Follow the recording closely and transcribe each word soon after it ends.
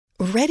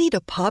Ready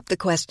to pop the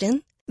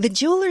question? The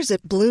jewelers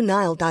at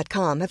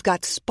BlueNile.com have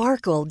got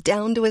sparkle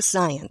down to a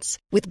science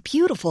with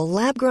beautiful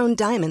lab-grown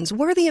diamonds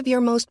worthy of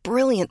your most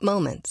brilliant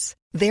moments.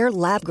 Their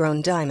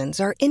lab-grown diamonds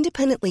are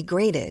independently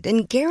graded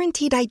and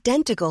guaranteed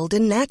identical to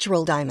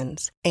natural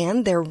diamonds,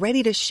 and they're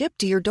ready to ship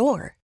to your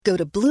door. Go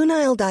to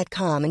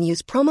BlueNile.com and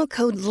use promo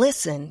code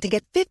LISTEN to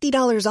get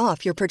 $50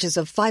 off your purchase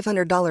of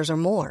 $500 or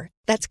more.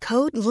 That's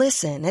code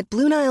LISTEN at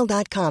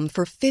BlueNile.com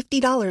for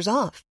 $50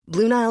 off.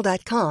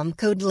 BlueNile.com,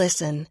 code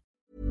LISTEN.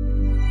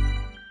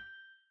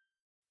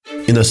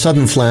 In a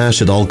sudden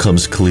flash, it all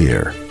comes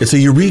clear. It's a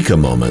eureka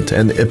moment,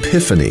 an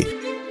epiphany.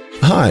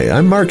 Hi,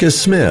 I'm Marcus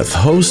Smith,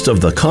 host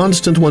of the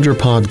Constant Wonder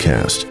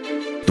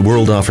podcast. The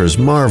world offers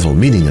marvel,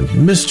 meaning,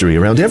 and mystery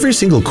around every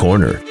single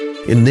corner.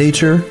 In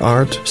nature,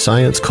 art,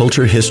 science,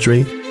 culture,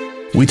 history,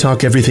 we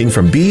talk everything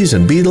from bees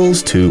and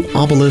beetles to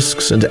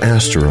obelisks and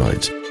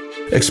asteroids.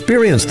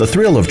 Experience the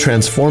thrill of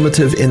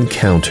transformative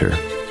encounter.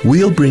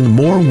 We'll bring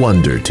more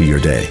wonder to your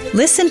day.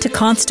 Listen to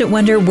Constant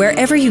Wonder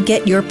wherever you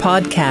get your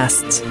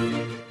podcasts.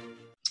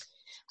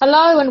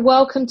 Hello and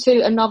welcome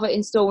to another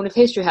instalment of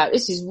History Hack.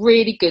 This is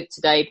really good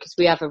today because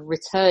we have a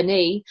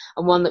returnee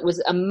and one that was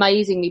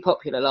amazingly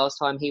popular last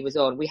time he was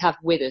on. We have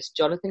with us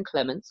Jonathan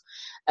Clements,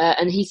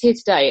 and he's here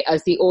today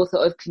as the author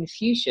of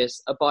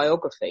Confucius, a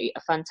biography,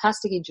 a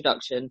fantastic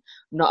introduction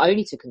not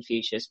only to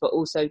Confucius but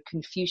also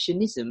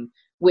Confucianism,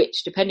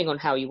 which, depending on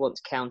how you want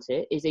to count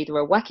it, is either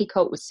a wacky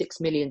cult with 6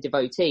 million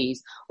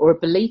devotees or a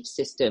belief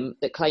system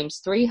that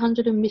claims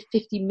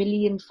 350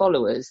 million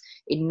followers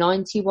in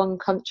 91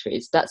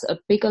 countries. That's a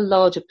bigger,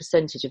 larger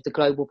percentage of the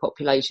global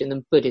population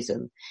than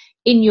Buddhism.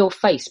 In your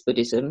face,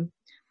 Buddhism.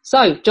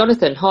 So,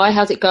 Jonathan, hi,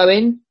 how's it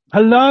going?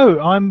 Hello,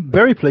 I'm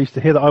very pleased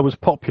to hear that I was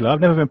popular.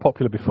 I've never been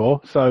popular before,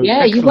 so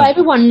yeah,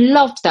 everyone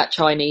loved that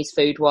Chinese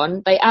food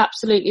one. They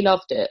absolutely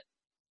loved it.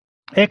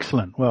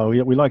 Excellent. Well,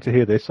 we like to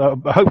hear this.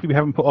 Hopefully we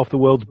haven't put off the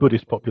world's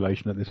Buddhist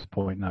population at this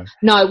point, no.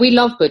 No, we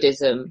love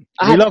Buddhism.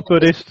 We love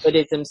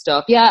Buddhism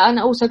stuff. Yeah, and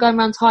also going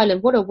around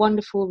Thailand. What a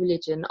wonderful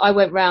religion. I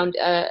went round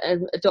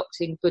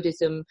adopting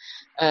Buddhism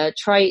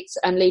traits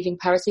and leaving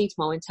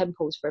paracetamol in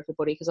temples for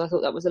everybody because I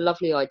thought that was a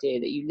lovely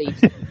idea that you leave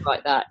things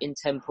like that in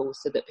temples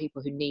so that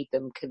people who need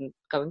them can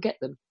go and get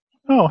them.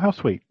 Oh, how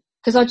sweet.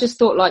 Because I just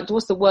thought, like,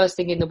 what's the worst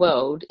thing in the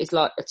world is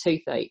like a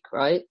toothache,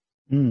 right?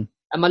 Mm.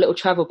 And my little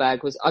travel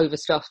bag was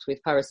overstuffed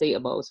with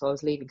paracetamol, so I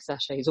was leaving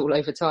sachets all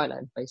over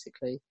Thailand,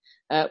 basically.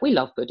 We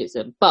love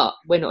Buddhism, but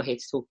we're not here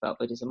to talk about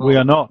Buddhism. We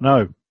are not,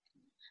 no.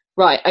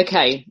 Right,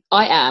 okay.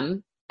 I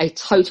am a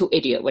total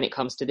idiot when it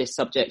comes to this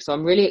subject, so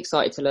I'm really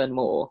excited to learn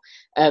more.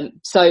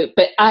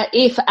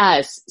 If,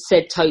 as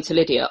said total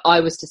idiot, I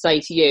was to say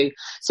to you,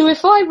 so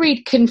if I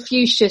read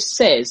Confucius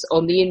Says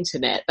on the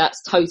internet,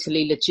 that's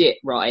totally legit,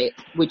 right?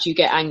 Would you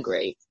get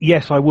angry?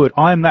 Yes, I would.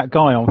 I'm that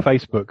guy on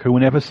Facebook who,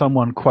 whenever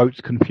someone quotes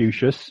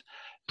Confucius,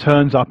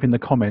 turns up in the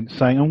comments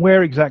saying, and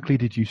where exactly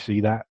did you see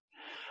that?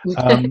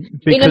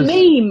 In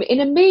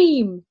a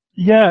meme.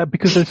 Yeah,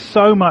 because there's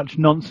so much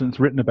nonsense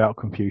written about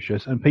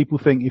Confucius, and people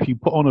think if you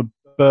put on a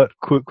Bert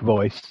Cook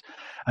voice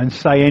and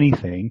say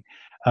anything,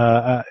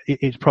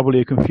 it's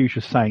probably a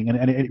Confucius saying,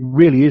 and it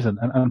really isn't.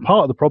 And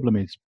part of the problem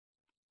is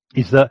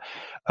that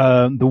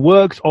the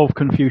works of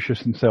Confucius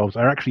themselves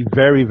are actually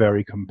very,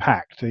 very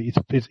compact.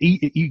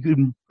 You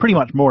can pretty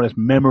much more or less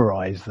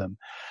memorize them.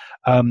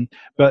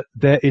 But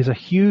there is a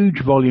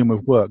huge volume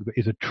of work that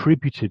is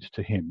attributed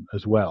to him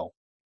as well.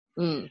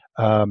 Mm.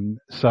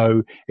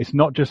 So it's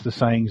not just the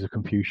sayings of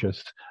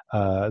Confucius,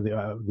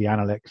 the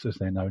Analects as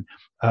they're known.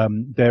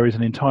 There is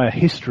an entire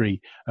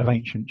history of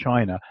ancient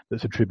China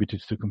that's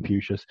attributed to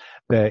Confucius.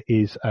 There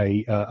is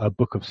a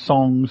book of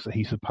songs that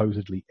he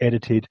supposedly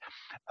edited.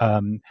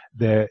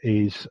 There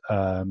is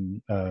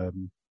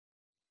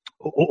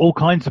all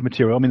kinds of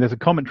material. I mean, there's a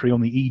commentary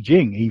on the I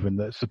Ching even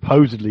that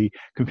supposedly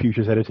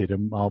Confucius edited,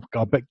 and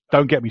I'll bet,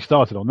 don't get me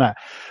started on that.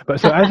 But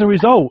so as a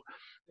result,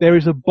 there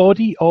is a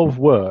body of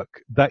work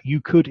that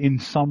you could in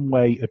some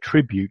way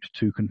attribute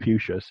to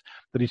Confucius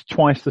that is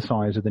twice the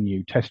size of the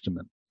New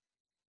Testament.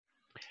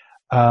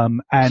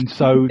 And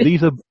so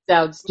these are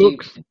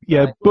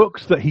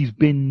books that he's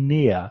been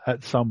near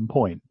at some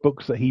point,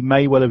 books that he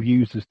may well have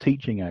used as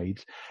teaching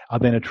aids are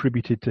then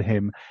attributed to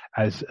him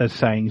as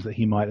sayings that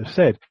he might have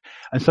said.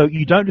 And so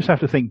you don't just have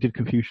to think, did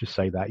Confucius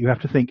say that? You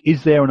have to think,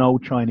 is there an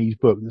old Chinese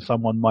book that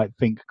someone might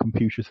think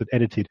Confucius had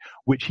edited,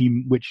 which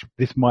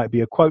this might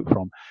be a quote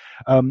from?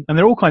 And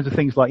there are all kinds of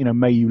things like,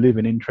 may you live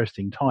in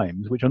interesting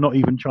times, which are not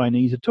even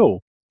Chinese at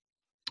all.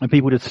 And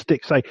people just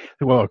say,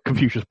 well,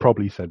 Confucius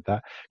probably said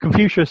that.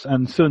 Confucius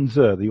and Sun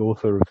Tzu, the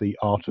author of The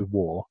Art of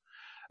War,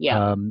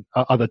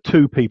 are the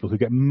two people who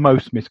get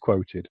most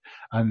misquoted.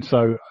 And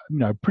so,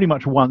 pretty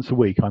much once a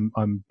week,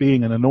 I'm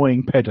being an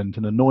annoying pedant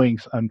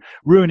and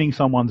ruining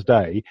someone's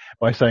day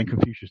by saying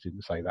Confucius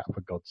didn't say that, for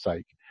God's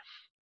sake.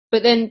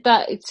 But then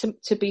that,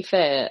 to be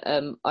fair,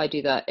 I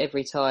do that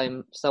every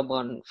time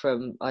someone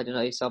from, I don't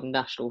know, some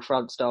National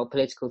Front style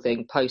political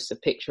thing posts a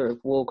picture of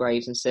war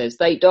graves and says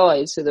they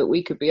died so that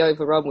we could be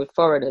overrun with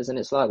foreigners. And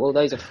it's like, well,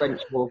 those are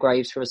French war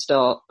graves for a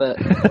start, but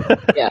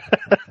yeah,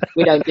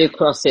 we don't do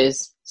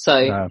crosses.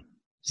 So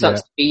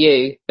sucks to be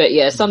you. But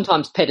yeah,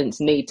 sometimes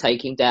pedants need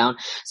taking down.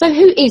 So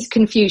who is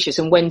Confucius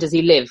and when does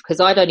he live? Because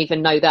I don't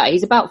even know that.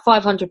 He's about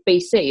 500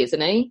 BC,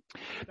 isn't he?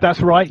 That's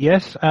right,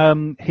 yes.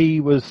 He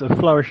was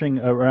flourishing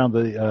around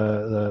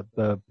the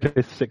 5th,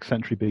 6th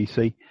century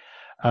BC.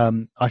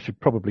 I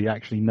should probably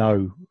actually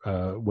know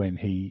when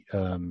he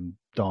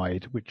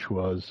died, which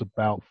was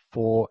about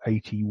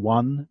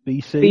 481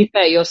 BC. To be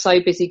fair, you're so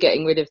busy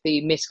getting rid of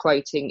the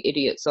misquoting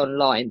idiots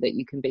online that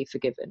you can be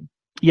forgiven.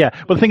 Yeah,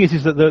 well, the thing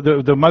is that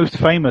the most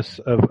famous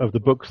of the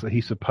books that he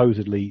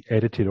supposedly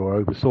edited or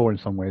oversaw in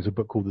some way is a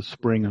book called the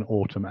Spring and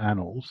Autumn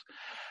Annals,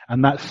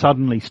 and that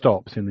suddenly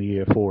stops in the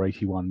year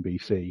 481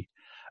 BC,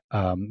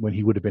 when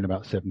he would have been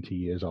about 70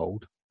 years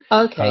old.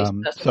 Okay,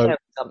 so that's a fair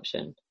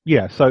assumption.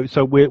 Yeah,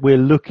 so we're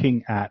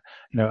looking at,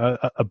 you know,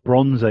 a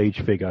Bronze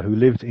Age figure who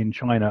lived in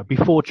China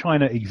before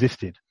China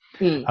existed.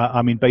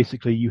 I mean,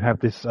 basically, you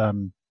have this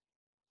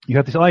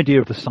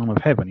idea of the Son of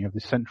Heaven. You have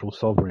this central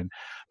sovereign,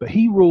 but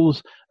he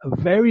rules a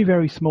very,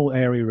 very small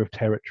area of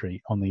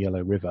territory on the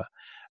Yellow River.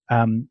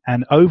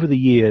 And over the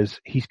years,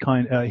 his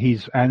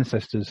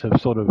ancestors have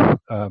sort of,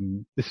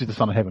 this is the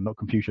Son of Heaven, not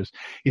Confucius.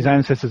 His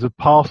ancestors have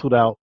parceled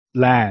out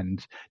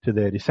land to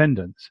their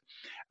descendants.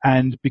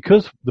 And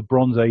because the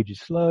Bronze Age is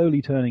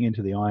slowly turning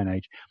into the Iron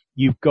Age,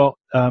 you've got,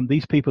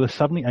 these people are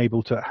suddenly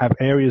able to have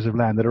areas of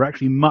land that are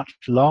actually much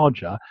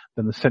larger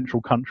than the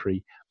central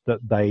country that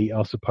they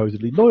are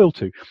supposedly loyal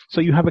to.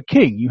 So you have a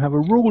king, you have a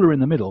ruler in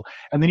the middle,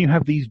 and then you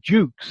have these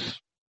dukes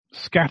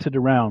scattered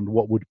around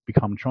what would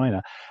become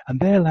China, and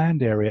their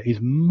land area is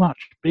much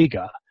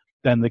bigger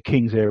than the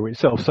king's area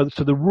itself. So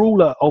the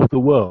ruler of the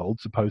world,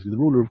 supposedly the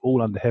ruler of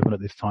all under heaven at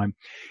this time,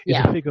 is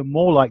a figure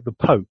more like the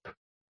Pope.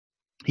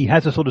 He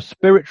has a sort of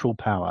spiritual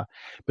power,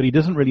 but he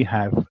doesn't really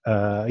have,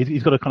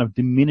 he's got a kind of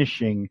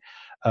diminishing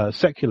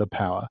secular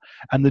power,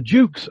 and the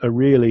dukes are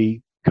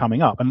really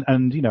coming up.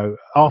 And you know,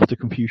 after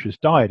Confucius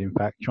died, in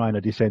fact, China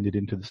descended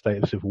into the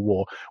state of civil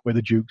war where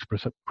the dukes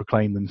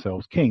proclaimed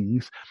themselves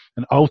kings.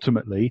 And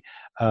ultimately,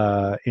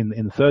 in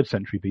the 3rd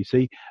century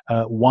BC,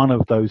 one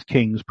of those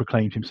kings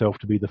proclaimed himself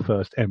to be the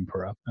first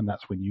emperor. And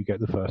that's when you get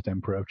the first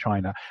emperor of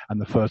China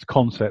and the first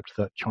concept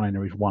that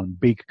China is one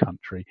big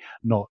country,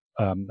 not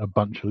a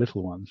bunch of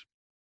little ones.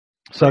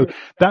 So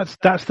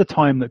that's the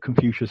time that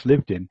Confucius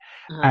lived in.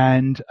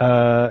 And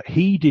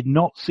he did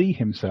not see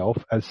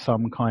himself as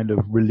some kind of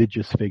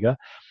religious figure.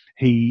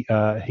 He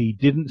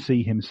didn't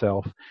see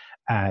himself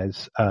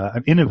as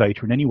an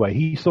innovator in any way.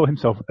 He saw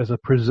himself as a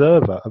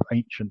preserver of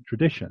ancient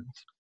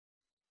traditions.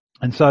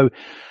 And so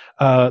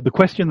the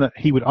question that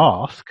he would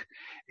ask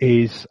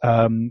is,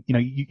 you know,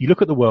 you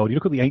look at the world, you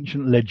look at the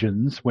ancient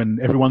legends when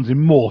everyone's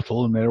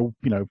immortal and they're all,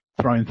 you know,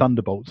 throwing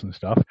thunderbolts and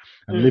stuff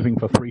and living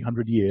for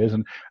 300 years.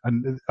 And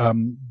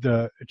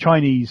the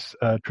Chinese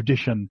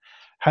tradition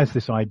has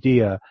this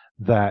idea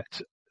that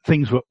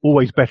things were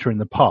always better in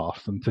the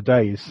past and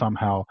today is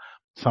somehow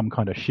some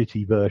kind of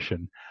shitty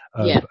version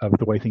of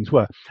the way things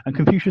were. And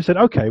Confucius said,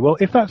 okay, well,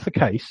 if that's the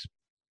case,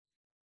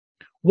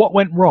 what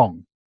went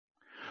wrong?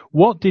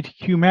 What did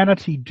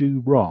humanity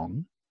do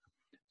wrong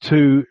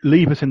to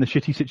leave us in the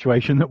shitty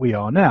situation that we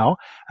are now?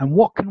 And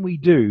what can we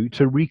do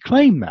to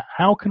reclaim that?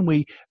 How can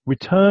we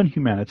return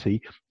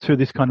humanity to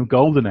this kind of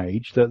golden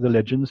age that the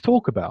legends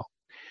talk about?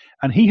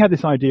 And he had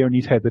this idea in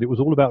his head that it was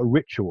all about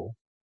ritual,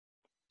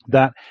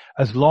 that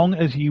as long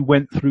as you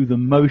went through the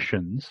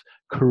motions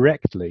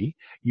correctly,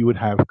 you would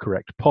have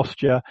correct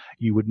posture,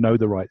 you would know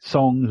the right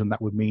songs, and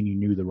that would mean you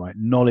knew the right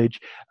knowledge.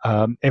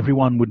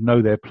 Everyone would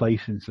know their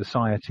place in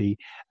society,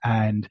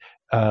 and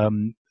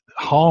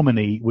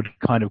harmony would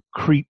kind of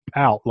creep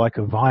out like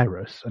a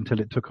virus until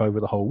it took over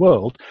the whole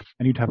world,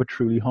 and you'd have a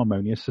truly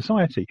harmonious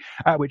society.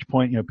 At which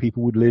point, you know,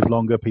 people would live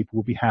longer, people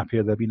would be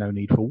happier, there'd be no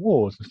need for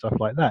wars and stuff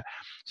like that.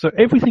 So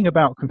everything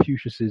about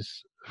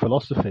Confucius's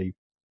philosophy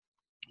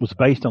was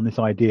based on this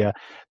idea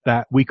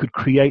that we could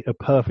create a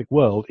perfect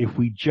world if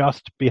we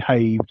just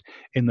behaved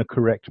in the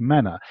correct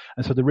manner.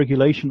 And so the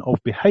regulation of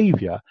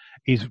behavior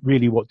is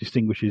really what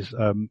distinguishes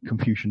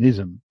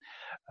Confucianism,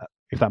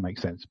 if that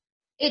makes sense.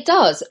 It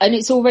does, and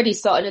it's already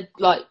starting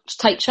to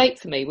take shape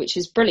for me, which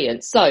is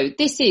brilliant. So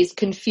this is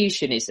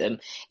Confucianism.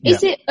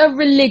 Is it a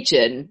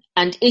religion,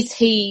 and is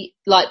he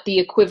like the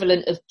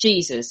equivalent of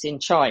Jesus in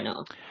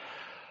China?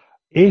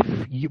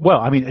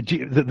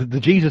 The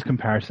Jesus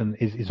comparison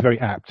is very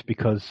apt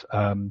because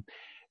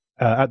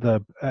at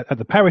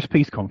the Paris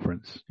Peace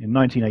Conference in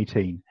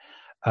 1918,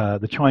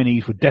 the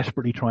Chinese were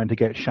desperately trying to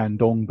get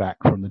Shandong back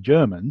from the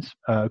Germans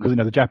because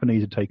the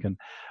Japanese had taken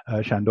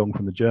Shandong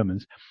from the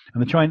Germans,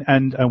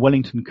 and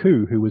Wellington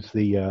Koo, who was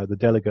the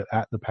delegate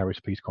at the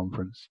Paris Peace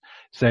Conference,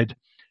 said,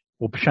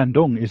 "Well,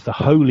 Shandong is the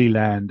holy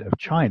land of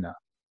China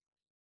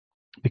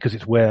because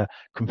it's where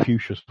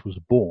Confucius was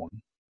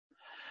born."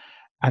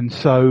 And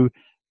so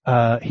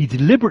he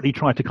deliberately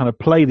tried to kind of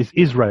play this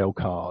Israel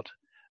card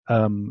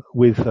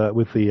with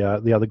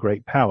the other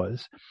great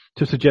powers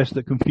to suggest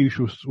that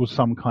Confucius was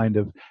some kind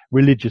of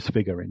religious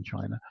figure in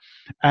China.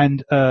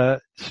 And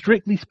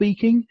strictly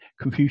speaking,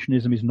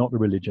 Confucianism is not a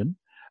religion.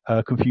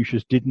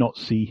 Confucius did not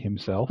see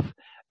himself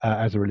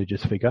as a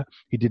religious figure.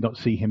 He did not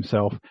see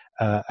himself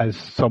as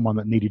someone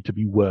that needed to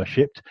be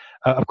worshipped.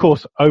 Of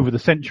course, over the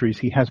centuries,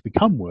 he has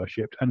become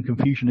worshipped, and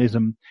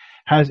Confucianism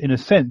has, in a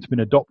sense, been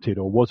adopted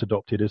or was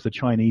adopted as the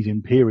Chinese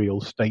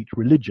imperial state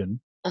religion.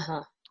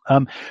 Uh-huh.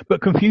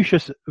 But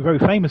Confucius, very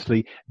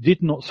famously,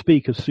 did not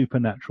speak of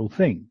supernatural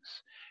things.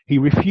 He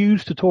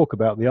refused to talk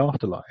about the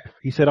afterlife.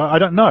 He said, I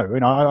don't know.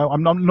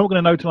 I'm not going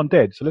to know till I'm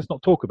dead, so let's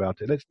not talk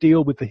about it. Let's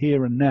deal with the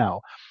here and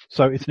now.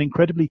 So it's an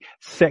incredibly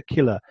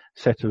secular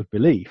set of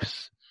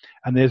beliefs,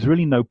 and there's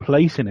really no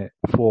place in it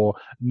for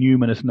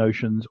numinous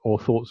notions or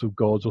thoughts of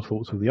gods or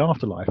thoughts of the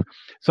afterlife.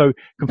 So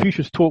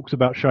Confucius talks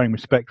about showing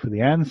respect for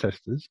the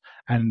ancestors,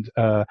 and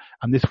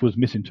this was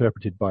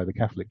misinterpreted by the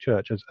Catholic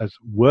Church as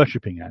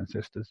worshipping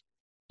ancestors.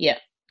 Yeah.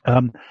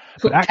 But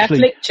actually,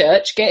 Catholic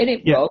Church getting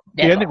it wrong.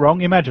 Getting it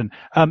wrong. Imagine.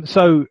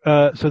 So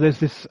there's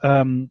this.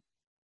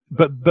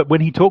 But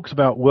when he talks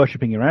about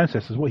worshipping your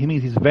ancestors, what he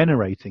means is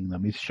venerating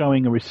them, is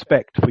showing a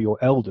respect for your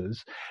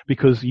elders,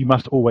 because you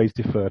must always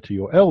defer to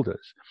your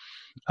elders.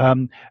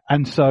 And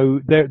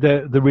so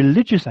the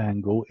religious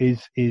angle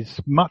is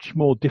much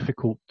more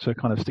difficult to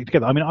kind of stick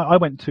together. I mean, I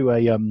went to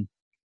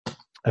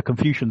a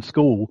Confucian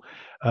school.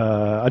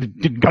 I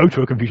didn't go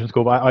to a Confucian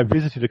school, but I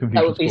visited a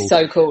Confucian school. That would be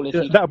so cool if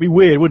you... That would be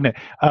weird, wouldn't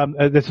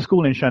it? There's a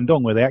school in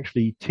Shandong where they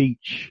actually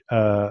teach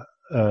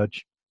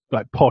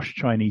like posh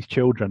Chinese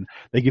children.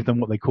 They give them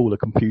what they call a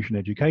Confucian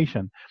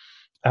education.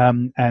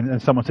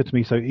 And someone said to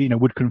me, so,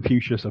 would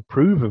Confucius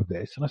approve of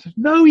this? And I said,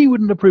 no, he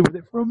wouldn't approve of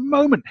it for a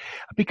moment,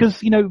 because,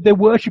 they're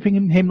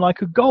worshipping him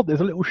like a god.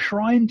 There's a little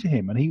shrine to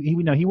him, and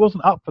he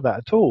wasn't up for that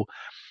at all.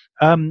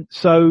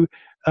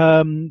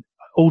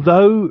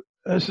 Although,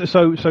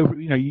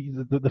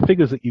 the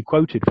figures that you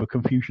quoted for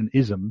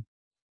Confucianism,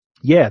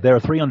 yeah, there are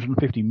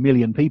 350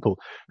 million people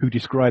who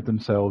describe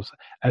themselves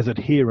as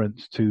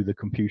adherents to the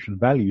Confucian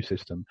value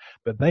system,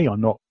 but they are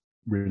not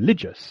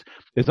religious.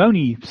 There's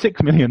only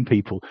 6 million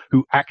people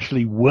who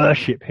actually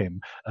worship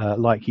him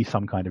like he's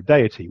some kind of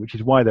deity, which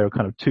is why there are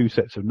kind of two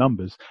sets of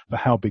numbers for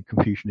how big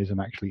Confucianism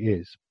actually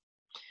is.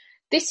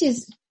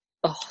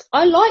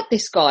 I like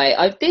this guy.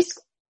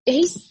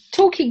 He's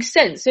talking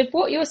sense. If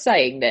what you're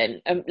saying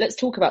then, let's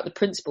talk about the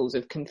principles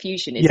of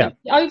Confucianism. Yeah.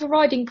 The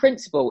overriding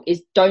principle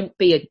is don't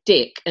be a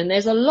dick. And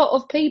there's a lot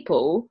of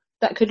people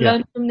that could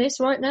learn from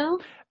this right now.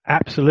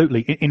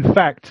 Absolutely. In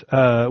fact,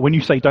 when you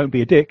say don't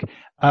be a dick,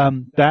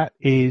 that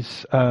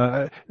is,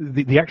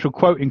 the actual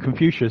quote in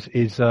Confucius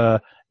is,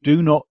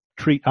 do not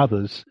treat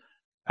others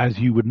as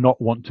you would not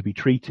want to be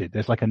treated.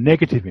 There's like a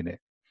negative in it.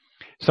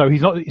 So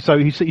he's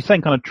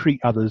saying kind of treat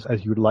others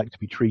as you would like to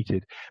be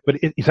treated, but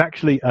it's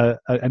actually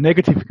a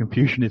negative for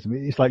Confucianism.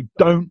 It's like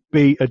don't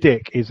be a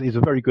dick is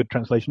a very good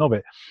translation of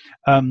it.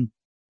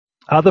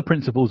 Other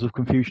principles of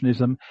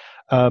Confucianism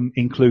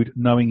include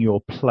knowing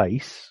your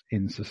place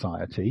in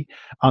society,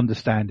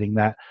 understanding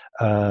that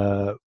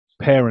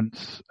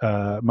parents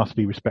must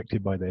be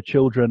respected by their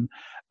children,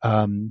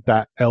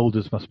 that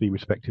elders must be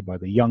respected by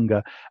the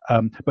younger,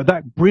 but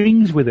that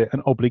brings with it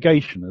an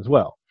obligation as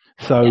well.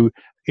 So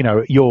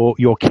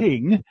your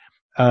king,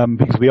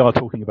 because we are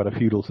talking about a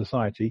feudal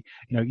society,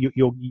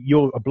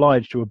 you're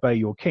obliged to obey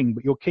your king,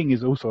 but your king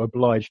is also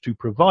obliged to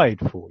provide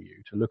for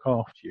you, to look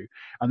after you.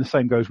 And the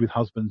same goes with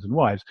husbands and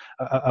wives.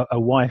 A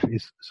wife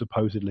is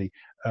supposedly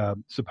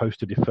supposed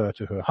to defer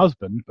to her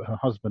husband, but her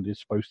husband is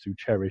supposed to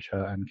cherish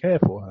her and care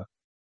for her.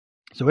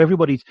 So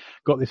everybody's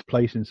got this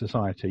place in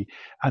society,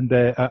 and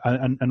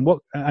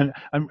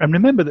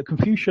remember that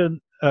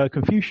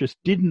Confucius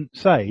didn't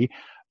say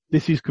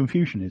this is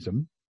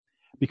Confucianism,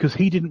 because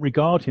he didn't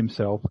regard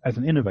himself as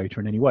an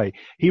innovator in any way.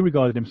 He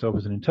regarded himself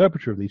as an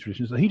interpreter of these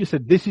traditions. So he just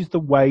said, this is the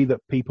way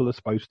that people are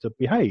supposed to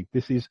behave.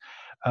 This is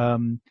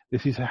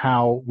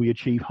how we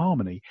achieve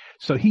harmony.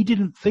 So he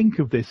didn't think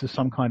of this as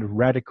some kind of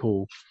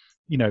radical,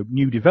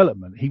 new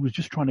development. He was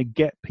just trying to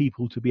get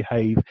people to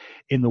behave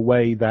in the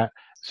way that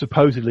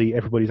supposedly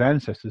everybody's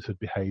ancestors had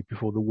behaved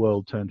before the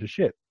world turned to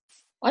shit.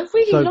 I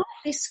really like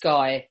this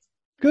guy.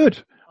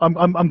 Good.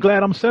 I'm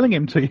glad I'm selling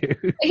him to you.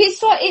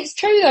 It's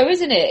true though,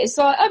 isn't it? It's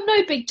like, I'm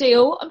no big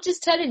deal. I'm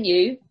just telling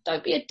you,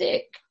 don't be a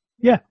dick.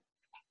 Yeah.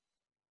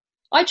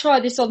 I try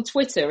this on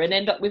Twitter and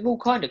end up with all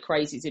kind of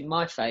crazies in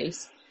my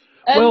face.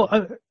 Go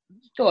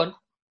on.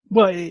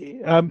 Well,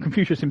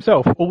 Confucius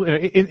himself,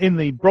 in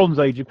the Bronze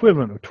Age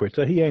equivalent of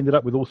Twitter, he ended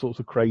up with all sorts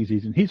of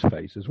crazies in his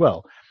face as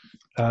well.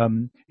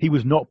 He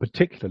was not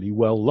particularly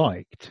well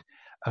liked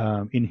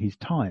in his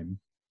time.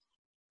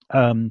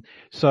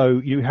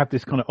 So you have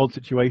this kind of odd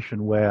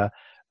situation where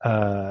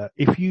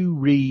if you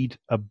read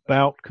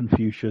about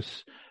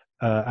Confucius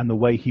and the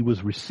way he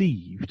was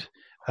received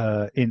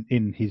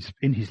in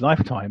his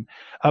lifetime,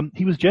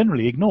 he was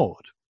generally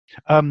ignored.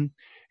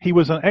 he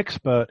was an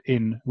expert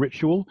in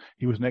ritual.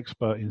 He was an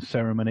expert in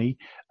ceremony.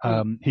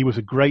 He was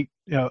a great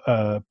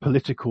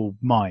political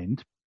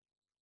mind.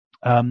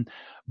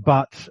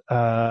 But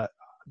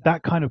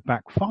that kind of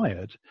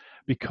backfired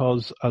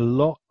because a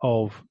lot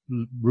of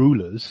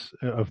rulers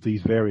of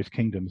these various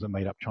kingdoms that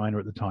made up China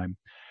at the time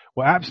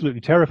were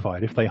absolutely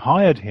terrified if they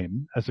hired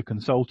him as a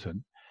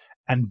consultant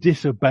and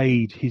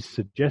disobeyed his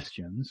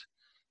suggestions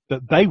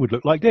that they would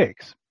look like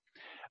dicks.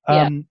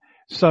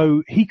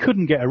 So he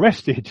couldn't get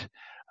arrested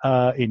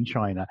in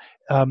China.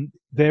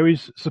 There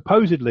is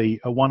supposedly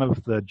one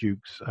of the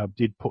dukes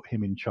did put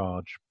him in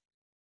charge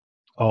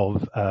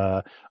of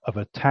a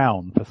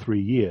town for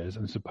 3 years,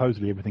 and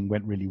supposedly everything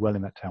went really well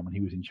in that town when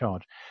he was in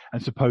charge.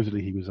 And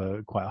supposedly he was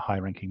quite a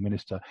high-ranking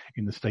minister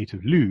in the state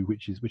of Lu,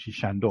 which is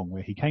Shandong,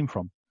 where he came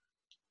from.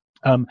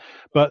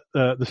 But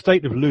the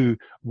state of Lu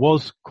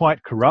was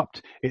quite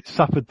corrupt. It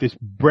suffered this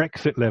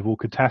Brexit-level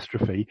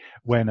catastrophe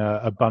when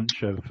a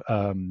bunch of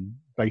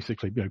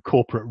basically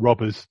corporate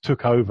robbers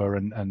took over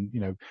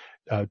and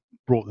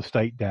brought the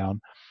state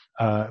down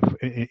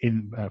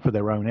for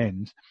their own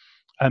ends.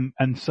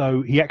 And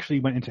so he actually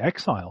went into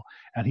exile,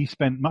 and he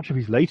spent much of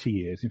his later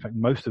years, in fact,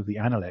 most of the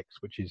Analects,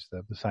 which is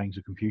the sayings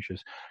of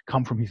Confucius,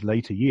 come from his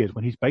later years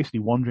when he's basically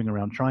wandering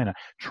around China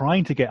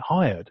trying to get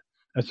hired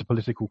as a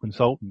political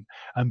consultant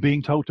and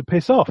being told to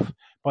piss off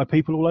by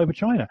people all over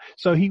China.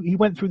 So he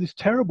went through this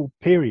terrible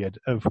period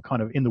of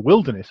kind of in the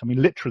wilderness, I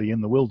mean, literally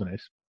in the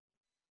wilderness,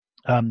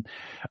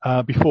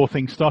 before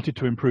things started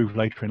to improve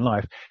later in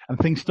life. And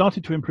things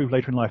started to improve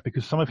later in life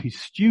because some of his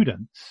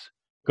students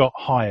got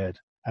hired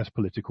as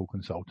political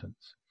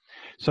consultants.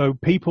 So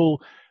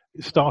people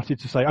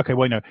started to say, okay,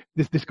 well,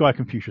 this guy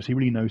Confucius, he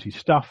really knows his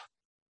stuff.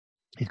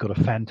 He's got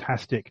a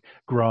fantastic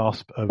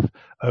grasp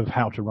of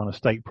how to run a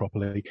state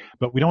properly,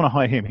 but we don't want to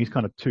hire him. He's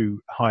kind of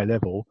too high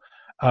level.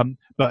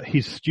 But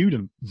his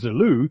student,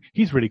 Zelu,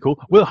 he's really cool.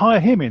 We'll hire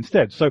him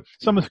instead. So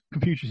some of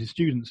Confucius'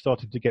 students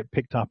started to get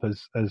picked up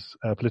as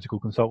political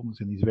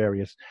consultants in these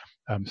various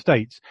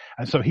states.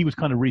 And so he was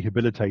kind of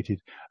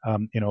rehabilitated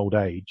in old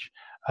age.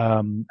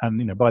 And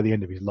by the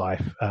end of his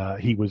life,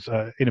 he was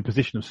in a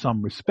position of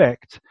some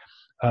respect.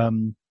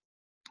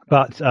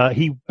 But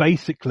he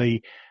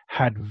basically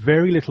had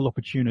very little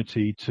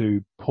opportunity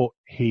to put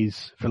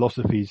his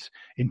philosophies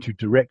into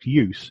direct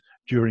use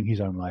during his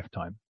own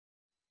lifetime.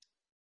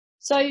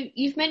 So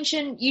you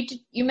mentioned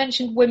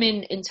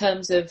women in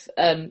terms of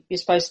you're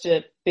supposed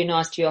to be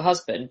nice to your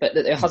husband, but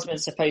that your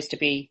husband's supposed to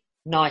be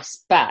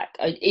nice back.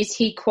 Is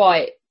he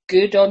quite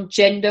good on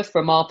gender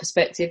from our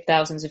perspective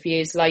thousands of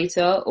years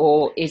later,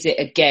 or is it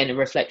again a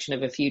reflection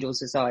of a feudal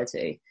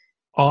society?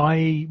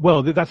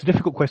 Well, that's a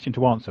difficult question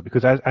to answer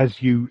because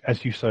as you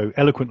so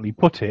eloquently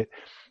put it,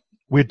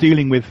 we're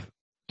dealing with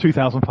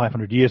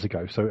 2,500 years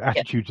ago, so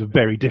attitudes are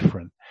very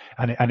different,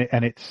 and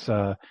it's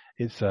a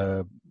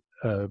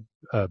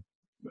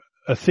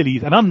silly,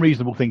 an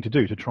unreasonable thing to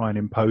do to try and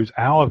impose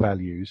our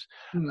values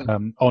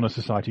on a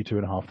society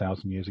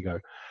 2,500 years ago.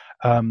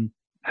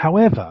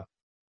 However,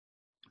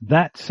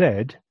 that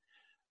said,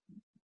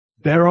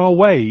 there are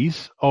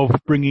ways of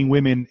bringing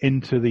women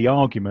into the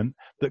argument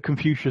that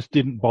Confucius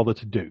didn't bother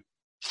to do.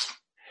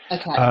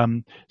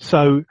 Okay.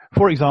 So,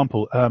 for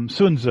example,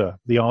 Sun Tzu,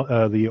 the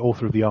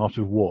author of The Art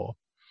of War,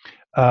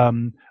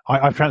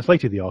 I've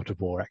translated The Art of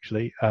War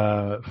actually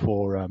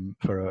for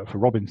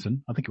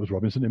Robinson. I think it was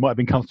Robinson. It might have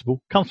been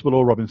Constable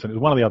or Robinson. It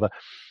was one or the other.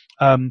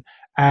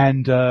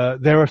 And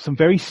there are some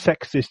very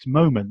sexist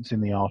moments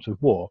in The Art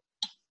of War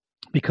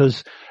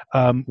because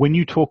when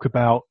you talk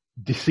about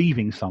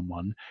deceiving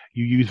someone,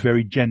 you use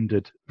very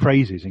gendered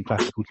phrases in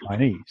classical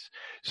Chinese.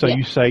 So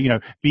you say,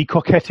 be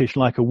coquettish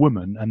like a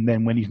woman, and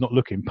then when he's not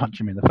looking, punch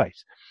him in the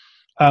face.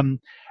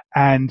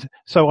 And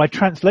so I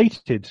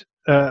translated,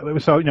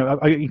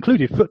 I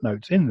included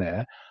footnotes in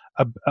there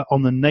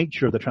on the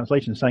nature of the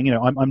translation, saying,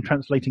 I'm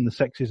translating the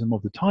sexism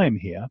of the time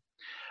here.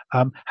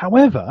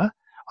 However,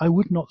 I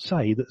would not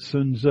say that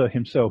Sun Tzu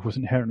himself was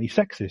inherently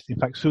sexist. In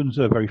fact, Sun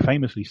Tzu very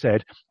famously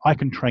said, I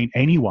can train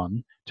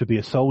anyone to be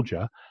a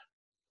soldier.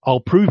 I'll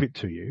prove it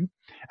to you.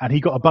 And he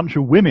got a bunch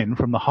of women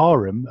from the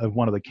harem of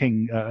one of the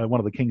kings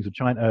of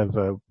China,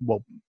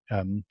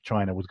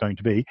 China was going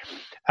to be,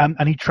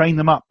 and he trained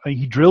them up.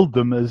 He drilled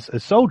them as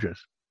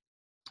soldiers.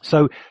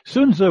 So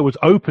Sun Tzu was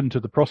open to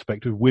the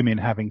prospect of women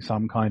having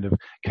some kind of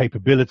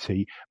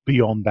capability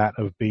beyond that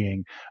of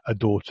being a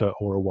daughter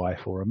or a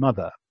wife or a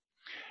mother.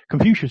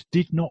 Confucius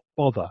did not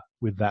bother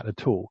with that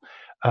at all.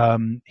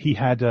 He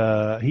had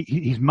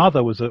his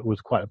mother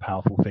was quite a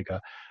powerful figure.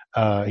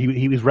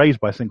 He was raised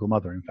by a single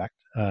mother, in fact.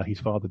 His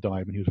father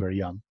died when he was very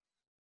young.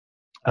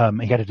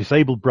 He had a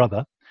disabled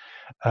brother.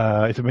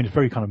 It's a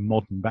very kind of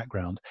modern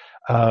background.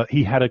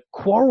 He had a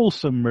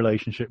quarrelsome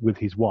relationship with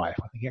his wife.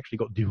 I think he actually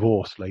got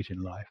divorced late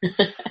in life.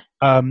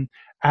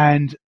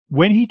 And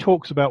when he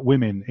talks about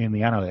women in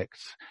the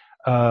Analects,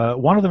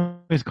 one of them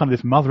is kind of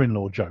this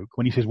mother-in-law joke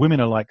when he says women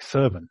are like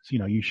servants.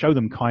 You show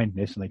them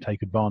kindness and they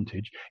take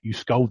advantage. You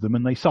scold them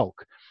and they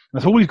sulk.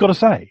 That's all he's got to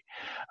say.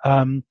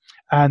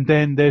 And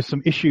then there's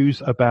some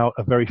issues about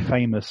a very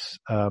famous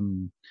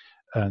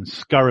and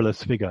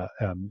scurrilous figure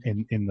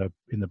in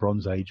the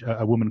Bronze Age,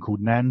 a woman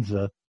called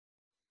Nanza,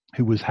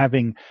 who was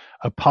having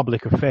a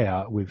public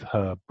affair with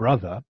her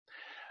brother,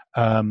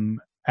 and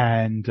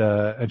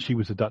she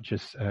was a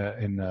duchess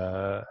in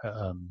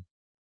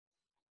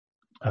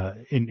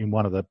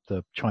one of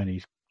the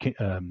Chinese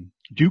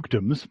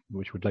dukedoms,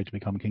 which would later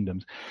become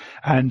kingdoms,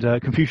 and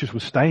Confucius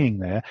was staying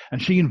there,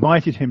 and she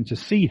invited him to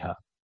see her.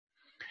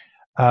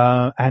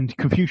 And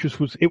Confucius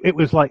it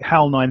was like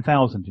HAL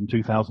 9000 in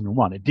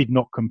 2001. It did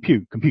not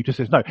compute. Computer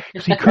says no,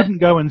 because he couldn't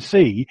go and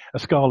see a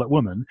Scarlet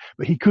Woman,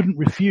 but he couldn't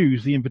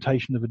refuse the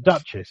invitation of a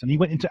duchess, and he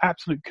went into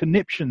absolute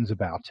conniptions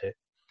about it.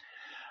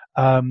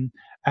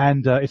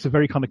 And it's a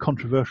very kind of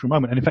controversial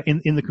moment. And in fact,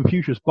 in the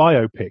Confucius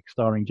biopic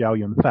starring Zhao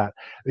Yun-fat,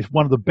 it's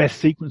one of the best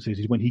sequences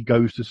is when he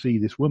goes to see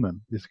this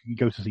woman. He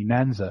goes to see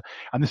Nanza.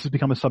 And this has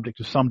become a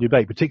subject of some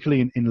debate,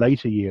 particularly in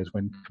later years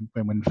when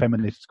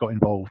feminists got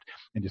involved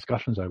in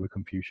discussions over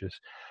Confucius.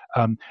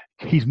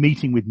 His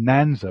meeting with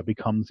Nanza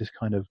becomes this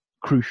kind of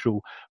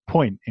crucial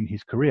point in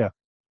his career.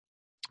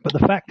 But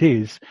the fact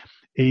is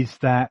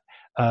that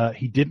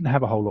he didn't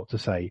have a whole lot to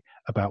say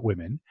about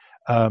women.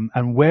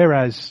 And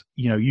whereas,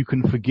 you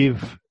can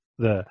forgive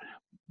the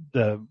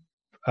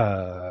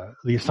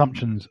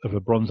assumptions of a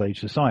Bronze Age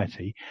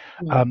society,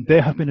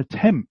 there have been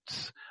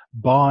attempts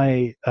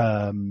by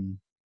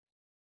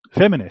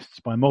feminists,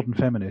 by modern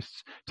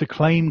feminists, to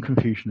claim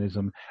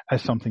Confucianism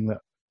as something that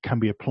can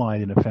be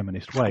applied in a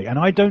feminist way. And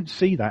I don't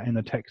see that in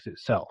the text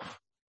itself.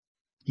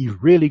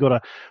 You've really got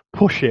to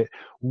push it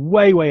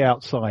way, way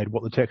outside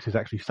what the text is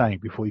actually saying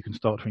before you can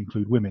start to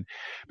include women,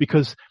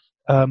 because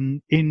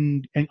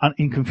in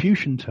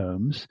Confucian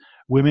terms,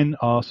 women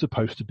are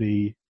supposed to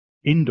be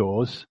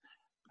indoors,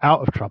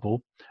 out of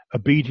trouble,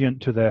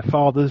 obedient to their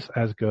fathers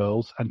as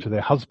girls, and to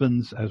their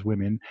husbands as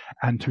women,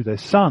 and to their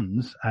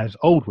sons as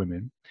old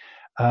women.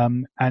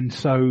 And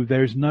so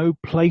there's no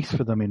place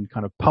for them in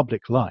kind of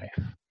public life.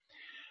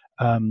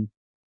 And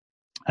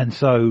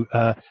so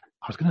I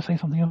was going to say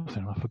something else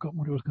and I forgot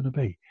what it was going to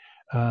be.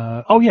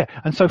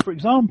 And so, for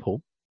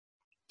example,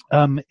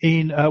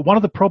 in one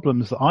of the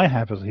problems that I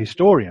have as a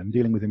historian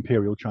dealing with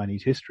imperial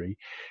Chinese history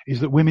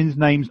is that women's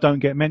names don't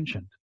get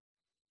mentioned.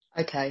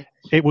 Okay.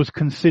 It was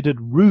considered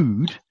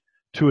rude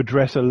to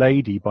address a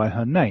lady by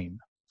her name.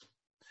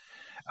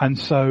 And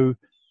so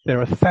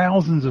there are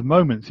thousands of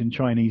moments in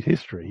Chinese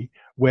history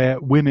where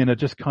women are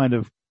just kind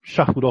of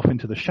shuffled off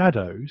into the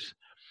shadows,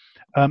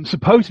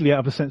 supposedly out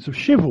of a sense of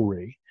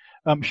chivalry.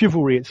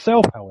 Chivalry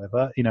itself,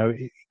 however,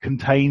 it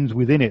contains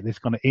within it this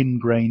kind of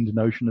ingrained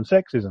notion of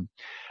sexism.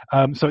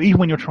 So even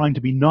when you're trying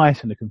to be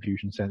nice in a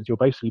Confucian sense, you're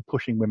basically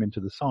pushing women to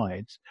the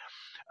sides.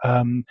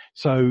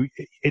 So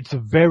it's a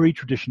very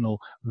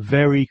traditional,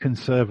 very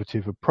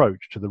conservative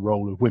approach to the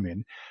role of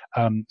women.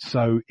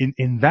 So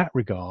in that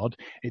regard,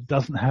 it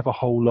doesn't have a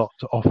whole lot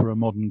to offer a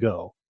modern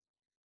girl.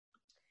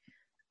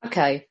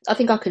 Okay, I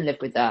think I can live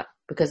with that,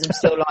 because I'm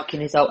still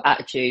liking his whole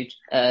attitude.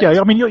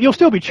 You'll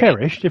still be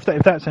cherished if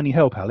that's any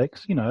help,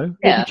 Alex. You'll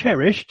be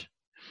cherished.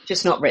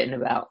 Just not written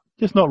about.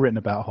 Just not written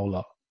about a whole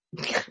lot.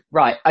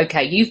 Right,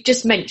 okay. You've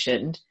just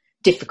mentioned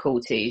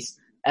difficulties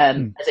as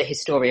a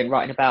historian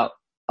writing about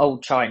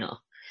old China.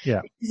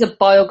 Yeah. This is a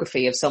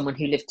biography of someone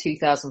who lived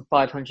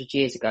 2,500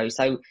 years ago.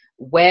 So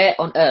where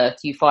on earth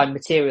do you find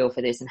material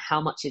for this, and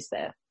how much is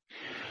there?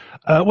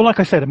 Well, like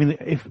I said,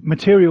 if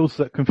materials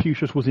that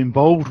Confucius was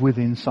involved with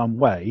in some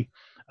way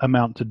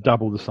amount to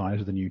double the size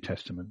of the New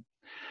Testament.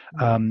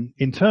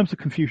 In terms of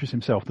Confucius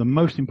himself, the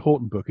most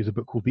important book is a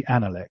book called the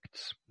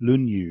Analects,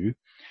 Lun Yu,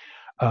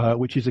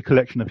 which is a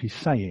collection of his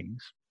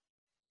sayings.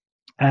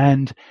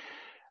 And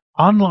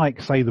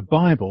unlike, say, the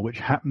Bible, which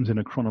happens in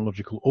a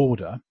chronological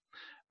order,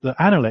 the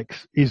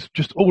Analects is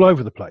just all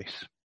over the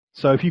place.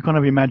 So if you kind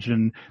of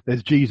imagine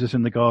there's Jesus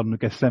in the Garden of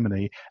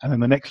Gethsemane, and then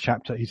the next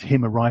chapter is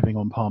him arriving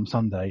on Palm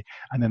Sunday,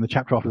 and then the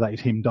chapter after that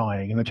is him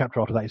dying, and the chapter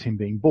after that is him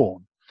being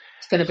born.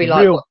 It's going to be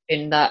like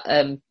in that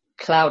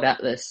Cloud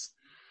Atlas.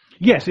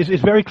 Yes,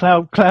 it's very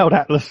Cloud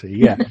Atlas-y,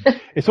 yeah.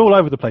 It's all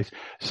over the place.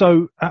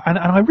 So, and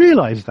I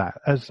realized that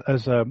as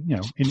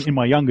in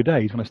my younger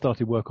days when I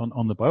started work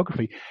on the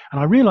biography, and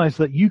I realized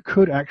that you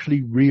could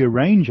actually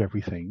rearrange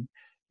everything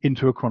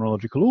into a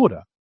chronological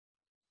order.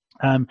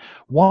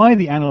 Why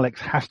the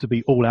Analects has to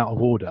be all out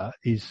of order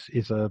is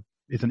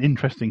an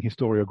interesting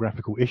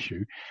historiographical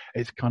issue.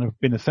 It's kind of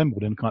been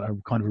assembled in kind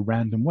of a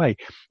random way.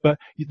 But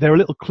there are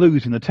little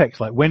clues in the text,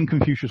 like when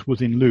Confucius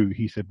was in Lu,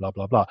 he said blah,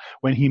 blah, blah.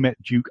 When he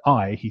met Duke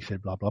Ai, he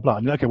said blah, blah, blah.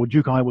 And okay, well,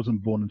 Duke Ai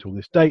wasn't born until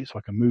this date, so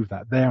I can move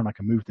that there and I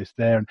can move this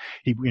there. And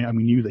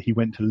we knew that he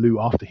went to Lu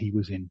after he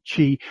was in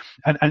Qi.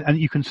 And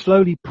you can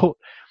slowly put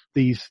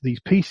these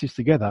pieces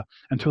together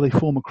until they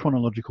form a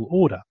chronological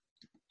order.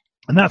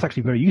 And that's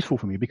actually very useful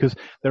for me, because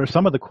there are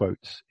some of the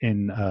quotes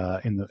in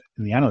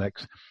the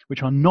Analects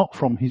which are not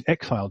from his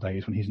exile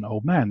days when he's an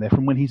old man. They're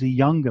from when he's a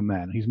younger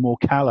man. He's more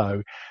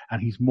callow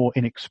and he's more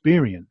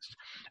inexperienced.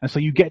 And so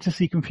you get to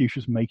see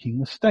Confucius making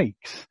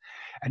mistakes,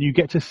 and you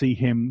get to see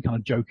him kind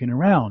of joking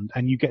around,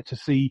 and you get to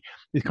see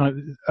this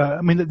kind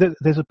of,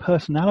 there's a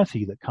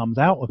personality that comes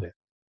out of it.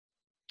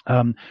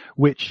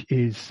 which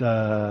is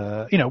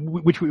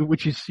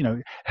which is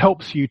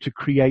helps you to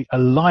create a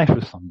life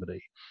of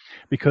somebody,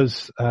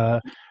 because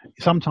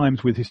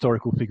sometimes with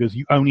historical figures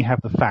you only have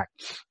the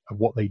facts of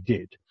what they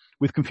did.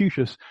 With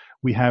Confucius,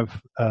 we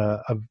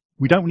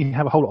don't really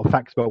have a whole lot of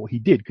facts about what he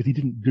did, because he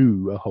didn't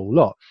do a whole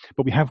lot,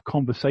 but we have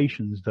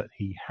conversations that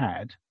he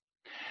had,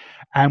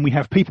 and we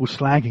have people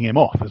slagging him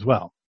off as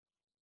well.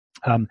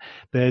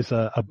 There's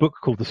a book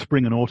called The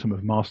Spring and Autumn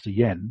of Master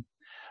Yen,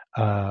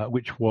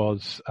 which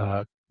was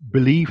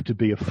believed to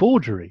be a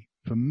forgery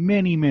for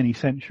many, many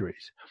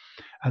centuries.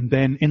 And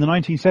then in the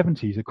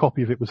 1970s, a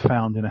copy of it was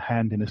found in a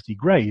Han Dynasty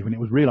grave, and it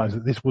was realized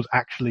that this was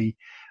actually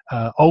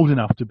old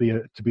enough to be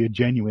a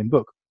genuine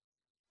book.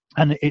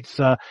 And it's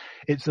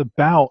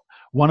about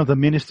one of the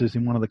ministers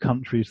in one of the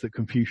countries that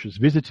Confucius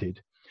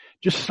visited,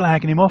 just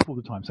slagging him off all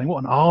the time, saying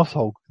what an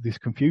arsehole this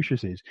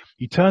Confucius is.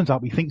 He turns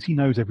up, he thinks he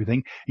knows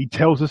everything. He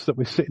tells us that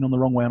we're sitting on the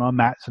wrong way on our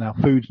mats and our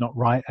food's not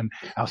right and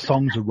our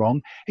songs are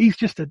wrong. He's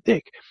just a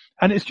dick.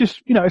 And it's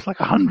just, it's like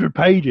 100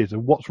 pages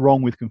of what's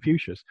wrong with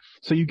Confucius.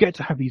 So you get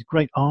to have these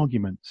great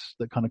arguments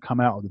that kind of come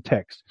out of the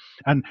text.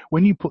 And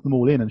when you put them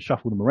all in and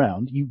shuffle them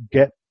around, you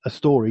get a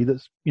story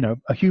that's,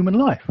 a human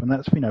life. And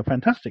that's,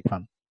 fantastic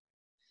fun.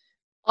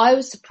 I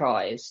was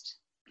surprised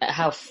at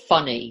how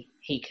funny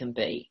he can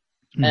be.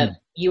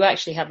 You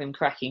actually have him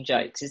cracking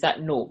jokes. Is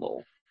that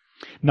normal?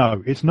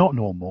 No, it's not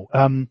normal.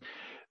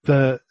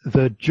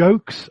 The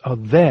jokes are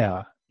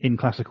there in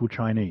classical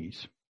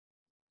Chinese.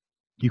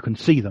 You can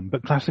see them,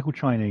 but classical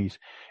Chinese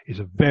is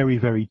a very,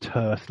 very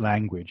terse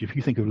language. If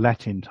you think of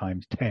Latin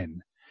times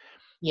 10,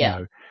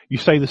 you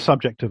say the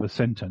subject of a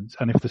sentence,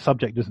 and if the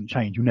subject doesn't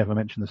change, you never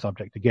mention the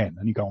subject again,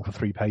 and you go on for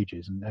 3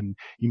 pages, and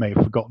you may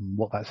have forgotten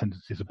what that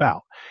sentence is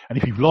about. And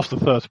if you've lost the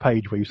first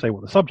page where you say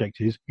what the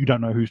subject is, you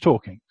don't know who's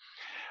talking.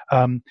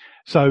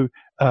 So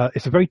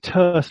it's a very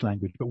terse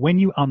language, but when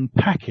you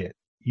unpack it,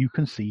 you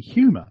can see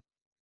humor.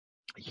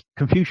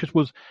 Confucius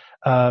was,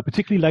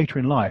 particularly later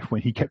in life,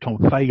 when he kept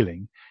on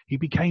failing, he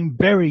became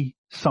very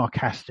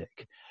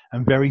sarcastic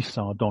and very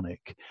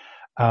sardonic.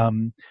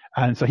 And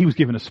so he was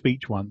given a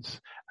speech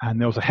once, and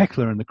there was a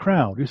heckler in the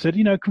crowd who said,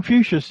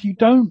 Confucius, you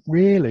don't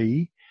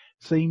really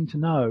seem to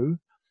know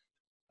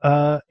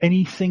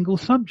any single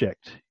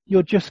subject.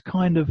 You're just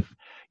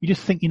you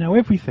just think you know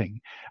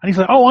everything. And he's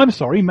like, oh, I'm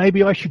sorry,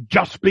 maybe I should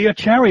just be a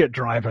chariot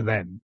driver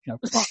then.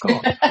 Fuck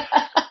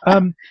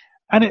off.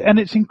 And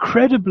it's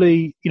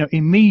incredibly,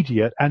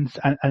 immediate and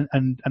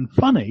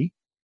funny.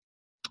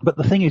 But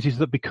the thing is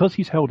that because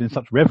he's held in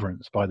such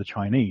reverence by the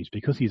Chinese,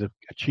 because he's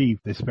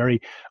achieved this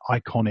very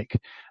iconic,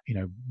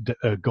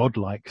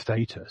 godlike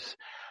status,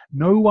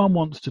 no one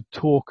wants to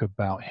talk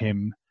about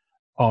him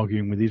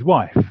arguing with his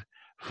wife,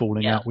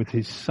 falling out with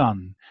his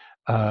son,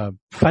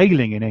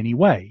 failing in any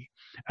way.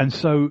 And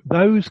so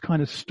those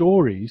kind of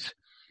stories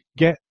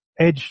get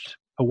edged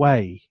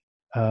away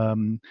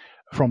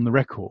from the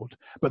record,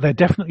 but they're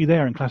definitely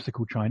there in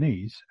classical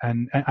Chinese,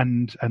 and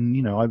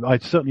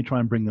I'd certainly try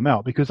and bring them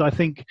out, because I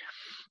think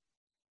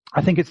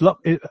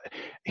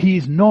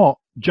he's not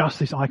just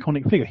this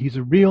iconic figure. He's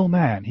a real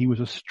man. He was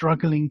a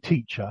struggling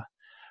teacher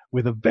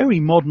with a very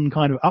modern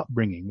kind of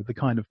upbringing, with the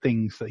kind of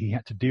things that he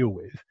had to deal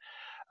with.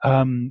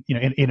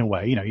 In a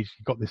way, he's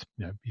got this,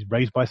 he's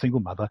raised by a single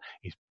mother,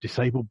 his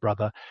disabled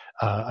brother,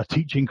 a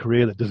teaching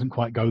career that doesn't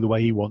quite go the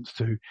way he wants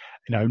to,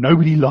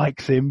 nobody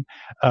likes him,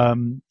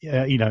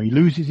 he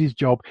loses his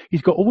job.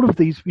 He's got all of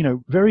these,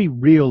 very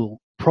real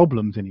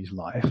problems in his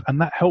life, and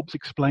that helps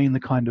explain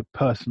the kind of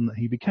person that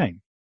he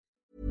became.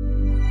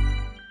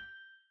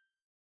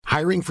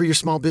 Hiring for your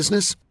small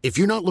business? If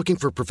you're not looking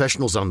for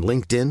professionals on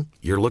LinkedIn,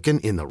 you're looking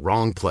in the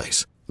wrong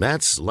place.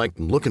 That's like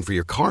looking for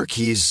your car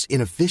keys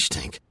in a fish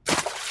tank.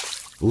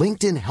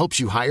 LinkedIn helps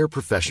you hire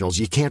professionals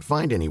you can't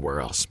find anywhere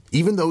else,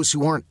 even those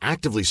who aren't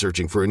actively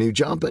searching for a new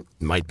job but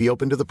might be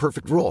open to the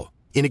perfect role.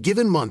 In a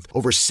given month,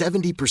 over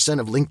 70%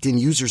 of LinkedIn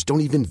users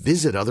don't even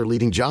visit other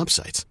leading job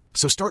sites.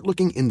 So start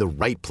looking in the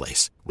right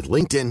place. With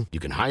LinkedIn, you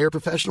can hire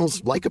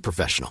professionals like a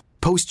professional.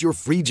 Post your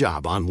free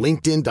job on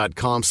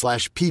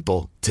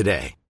linkedin.com/people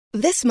today.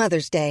 This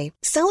Mother's Day,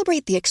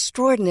 celebrate the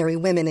extraordinary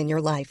women in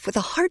your life with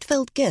a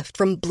heartfelt gift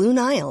from Blue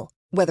Nile.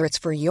 Whether it's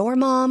for your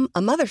mom,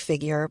 a mother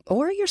figure,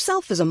 or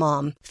yourself as a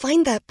mom,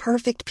 find that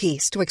perfect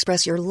piece to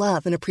express your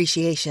love and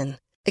appreciation.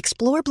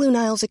 Explore Blue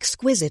Nile's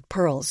exquisite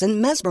pearls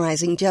and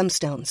mesmerizing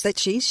gemstones that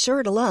she's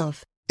sure to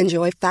love.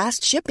 Enjoy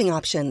fast shipping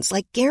options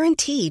like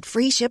guaranteed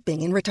free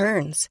shipping and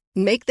returns.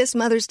 Make this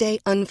Mother's Day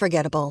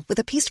unforgettable with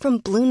a piece from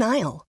Blue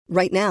Nile.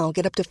 Right now,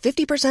 get up to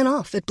 50%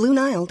 off at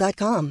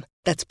BlueNile.com.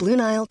 That's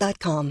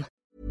BlueNile.com.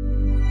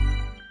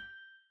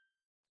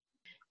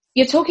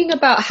 You're talking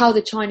about how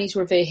the Chinese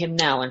revere him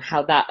now and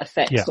how that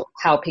affects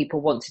how people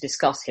want to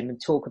discuss him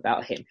and talk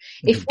about him.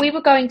 Mm-hmm. If we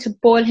were going to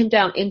boil him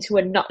down into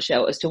a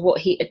nutshell as to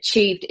what he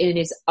achieved in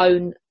his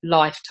own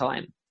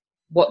lifetime,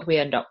 what do we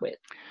end up with?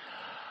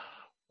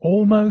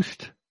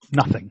 Almost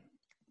nothing.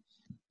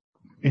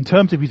 In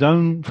terms of his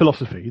own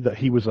philosophy, that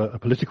he was a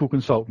political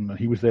consultant and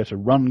he was there to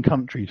run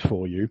countries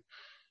for you,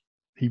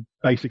 he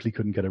basically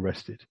couldn't get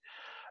arrested.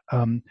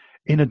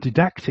 in a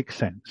didactic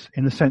sense,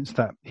 in the sense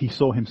that he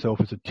saw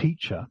himself as a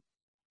teacher.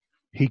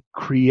 He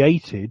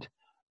created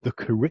the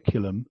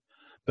curriculum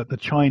that the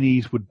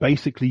Chinese would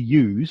basically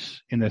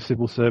use in their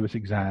civil service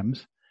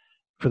exams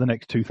for the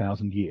next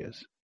 2,000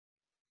 years.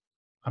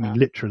 I mean,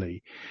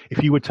 literally.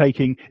 If you were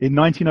taking, in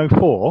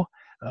 1904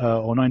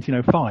 or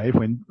 1905,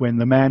 when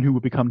the man who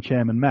would become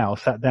Chairman Mao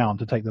sat down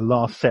to take the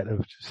last set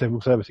of civil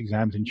service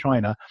exams in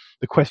China,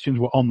 the questions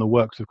were on the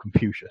works of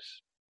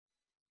Confucius.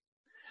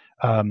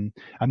 And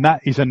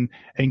that is an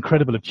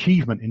incredible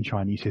achievement in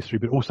Chinese history,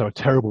 but also a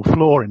terrible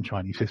flaw in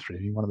Chinese history.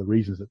 I mean, one of the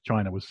reasons that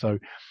China was so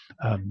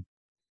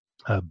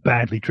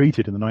badly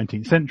treated in the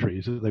 19th century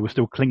is that they were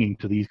still clinging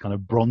to these kind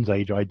of Bronze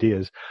Age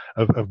ideas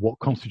of what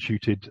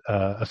constituted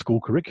a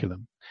school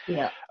curriculum.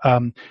 Yeah.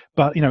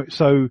 But,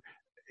 so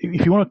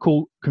if you want to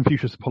call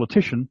Confucius a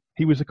politician,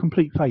 he was a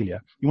complete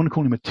failure. You want to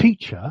call him a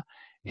teacher,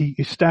 he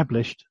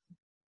established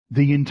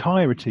the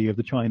entirety of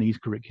the Chinese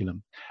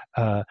curriculum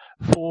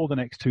for the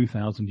next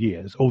 2,000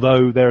 years,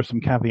 although there are some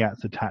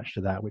caveats attached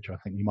to that, which I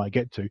think we might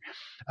get to,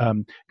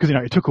 because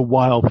it took a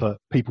while for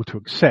people to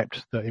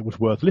accept that it was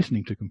worth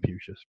listening to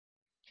Confucius.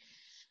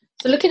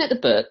 So looking at the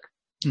book,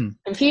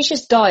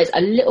 Confucius dies a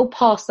little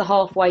past the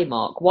halfway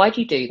mark. Why do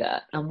you do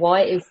that? And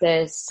why is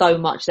there so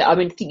much that, I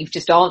think you've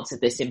just answered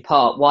this in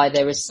part, why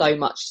there is so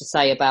much to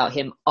say about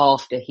him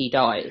after he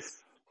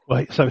dies?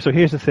 Well, so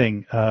here's the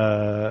thing.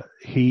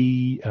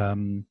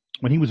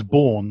 When he was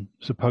born,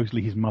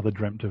 supposedly his mother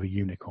dreamt of a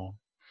unicorn.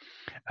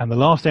 And the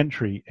last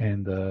entry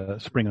in the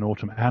Spring and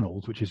Autumn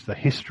Annals, which is the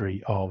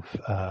history of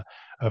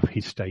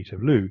his state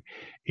of Lu,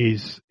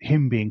 is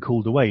him being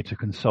called away to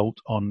consult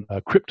on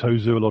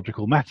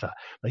cryptozoological matter.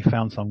 They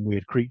found some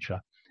weird creature,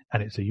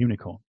 and it's a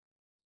unicorn.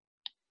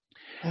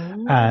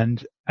 Oh.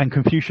 And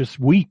Confucius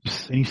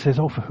weeps, and he says,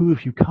 "Oh, for who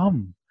have you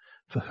come?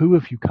 For who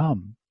have you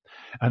come?"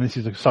 And this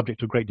is a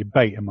subject of great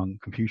debate among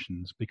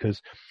Confucians,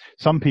 because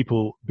some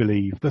people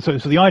believe that, so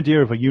the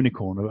idea of a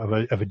unicorn, of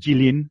a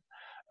jilin,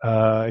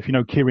 if you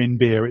know Kirin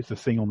beer, it's the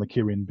thing on the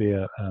Kirin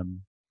beer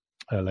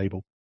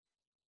label.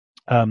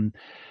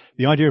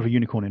 The idea of a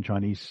unicorn in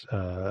Chinese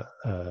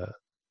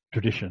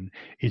tradition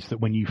is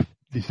that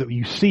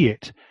you see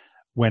it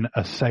when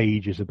a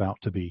sage is about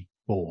to be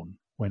born,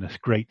 when a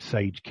great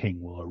sage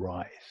king will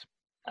arise.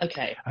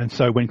 Okay. And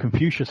so when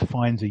Confucius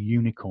finds a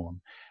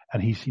unicorn,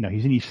 and he's in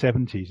his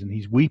 70s, and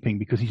he's weeping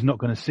because he's not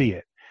going to see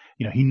it.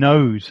 He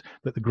knows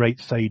that the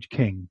great sage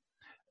king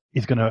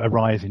is going to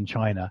arise in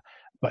China,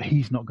 but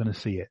he's not going to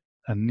see it.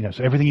 And,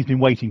 so everything he's been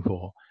waiting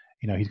for,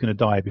 he's going to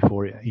die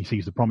before he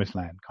sees the promised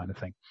land, kind of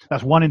thing.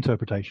 That's one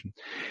interpretation.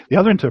 The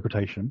other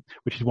interpretation,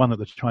 which is one that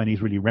the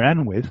Chinese really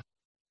ran with,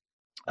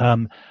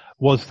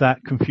 was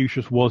that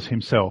Confucius was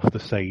himself the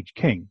sage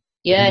king.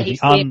 Yeah, he's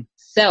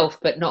himself,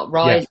 but not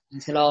rising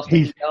until after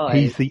he dies.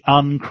 He's the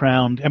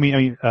uncrowned.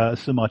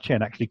 Sima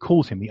Qian actually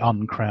calls him the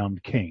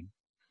uncrowned king.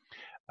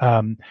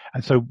 And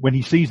so when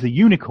he sees the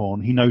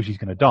unicorn, he knows he's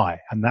going to die,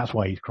 and that's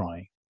why he's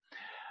crying.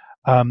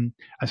 And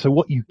so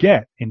what you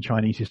get in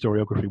Chinese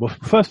historiography, well,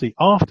 firstly,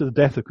 after the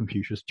death of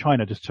Confucius,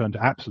 China just turned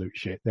to absolute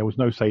shit. There was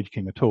no sage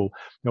king at all.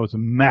 There was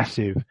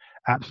a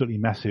absolutely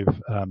massive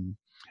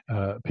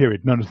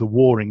period known as the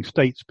Warring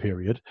States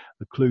period.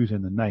 The clue's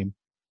in the name.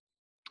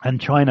 And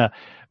China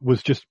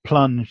was just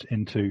plunged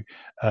into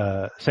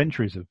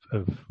centuries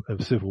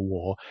of civil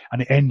war,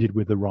 and it ended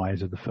with the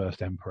rise of the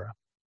first emperor,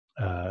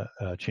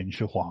 Qin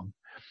Shi Huang.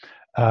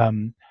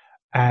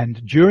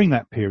 And during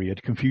that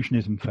period,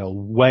 Confucianism fell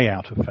way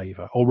out of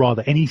favor, or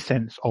rather any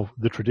sense of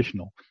the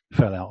traditional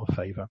fell out of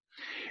favor.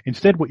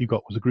 Instead, what you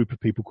got was a group of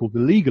people called the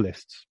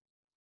legalists.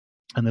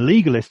 And the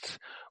legalists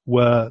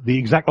were the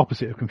exact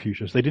opposite of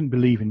Confucius. They didn't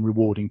believe in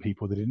rewarding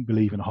people. They didn't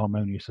believe in a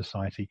harmonious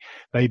society.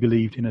 They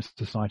believed in a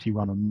society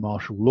run on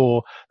martial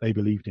law. They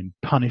believed in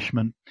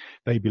punishment.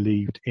 They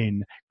believed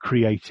in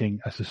creating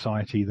a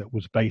society that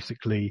was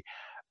basically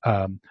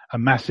a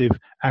massive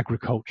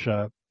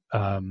agriculture,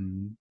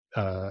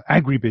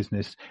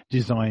 agribusiness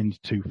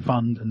designed to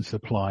fund and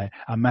supply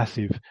a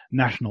massive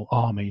national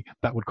army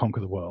that would conquer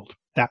the world.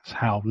 That's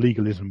how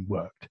legalism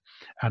worked.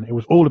 And it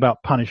was all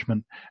about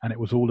punishment, and it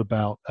was all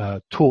about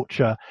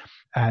torture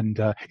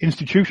and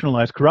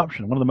institutionalized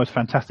corruption. One of the most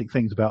fantastic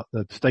things about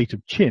the state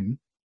of Qin,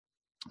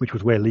 which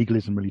was where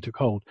legalism really took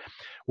hold,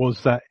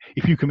 was that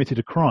if you committed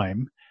a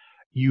crime,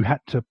 you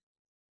had to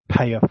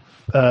pay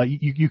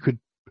you could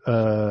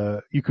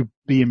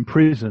be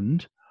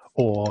imprisoned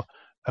or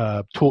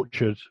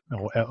tortured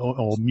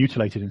or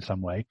mutilated in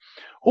some way,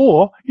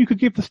 or you could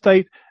give the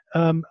state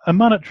a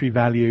monetary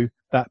value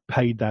that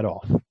paid that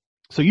off.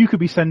 So you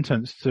could be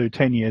sentenced to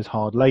 10 years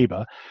hard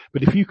labor,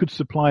 but if you could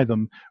supply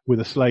them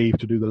with a slave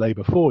to do the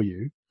labor for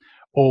you,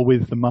 or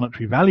with the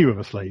monetary value of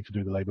a slave to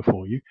do the labor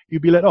for you,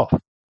 you'd be let off.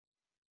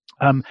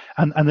 And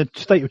the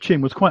state of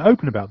Qin was quite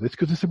open about this,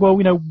 because they said, well,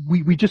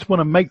 we just want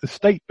to make the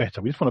state better.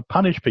 We just want to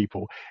punish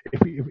people.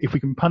 If we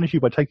can punish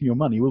you by taking your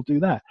money, we'll do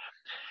that.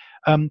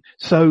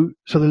 So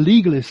the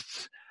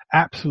legalists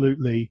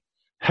absolutely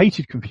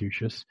hated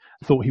Confucius,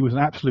 thought he was an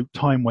absolute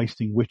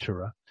time-wasting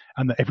witterer,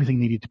 and that everything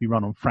needed to be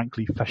run on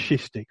frankly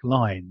fascistic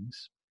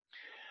lines.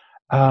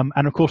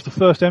 And of course, the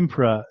first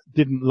emperor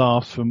didn't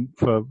last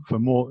for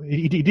more.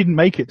 He didn't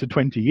make it to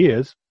 20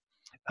 years,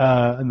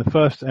 and the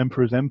first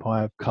emperor's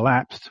empire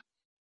collapsed,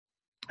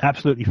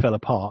 absolutely fell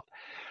apart.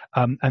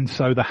 And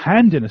so the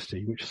Han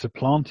Dynasty, which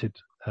supplanted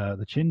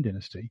the Qin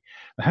Dynasty,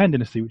 the Han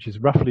Dynasty, which is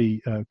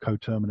roughly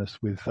coterminous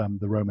with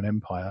the Roman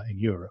Empire in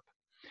Europe,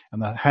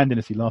 and the Han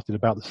Dynasty lasted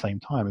about the same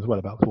time as well,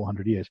 about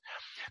 400 years.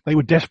 They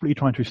were desperately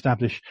trying to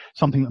establish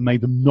something that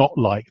made them not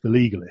like the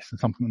legalists and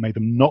something that made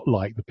them not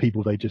like the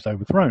people they'd just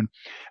overthrown.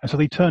 And so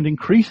they turned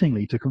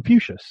increasingly to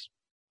Confucius.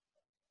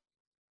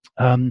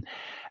 And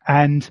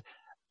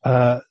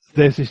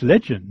there's this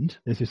legend,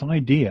 there's this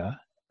idea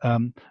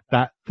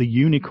that the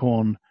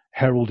unicorn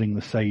heralding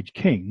the sage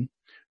king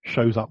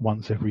shows up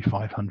once every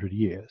 500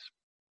 years.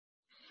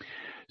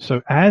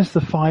 So as the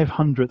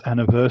 500th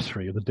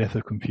anniversary of the death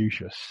of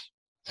Confucius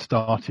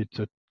started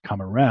to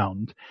come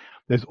around,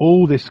 there's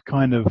all this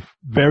kind of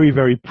very,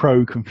 very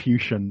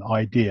pro-Confucian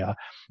idea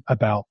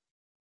about,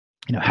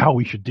 how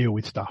we should deal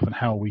with stuff and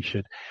how we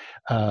should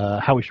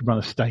run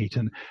a state.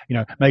 And,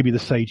 maybe the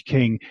sage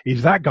king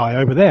is that guy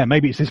over there.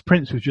 Maybe it's this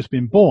prince who's just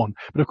been born.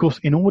 But of course,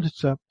 in order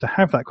to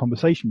have that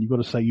conversation, you've got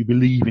to say you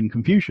believe in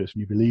Confucius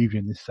and you believe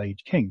in this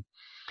sage king.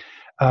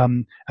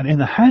 And in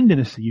the Han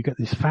Dynasty, you get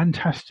this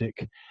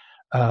fantastic,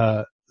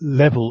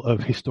 level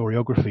of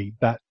historiography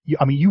that,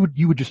 you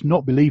would just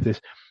not believe this.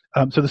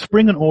 So the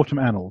Spring and Autumn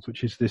Annals,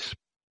 which is this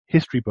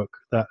history book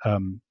that,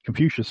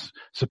 Confucius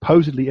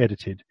supposedly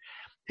edited,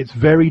 it's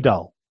very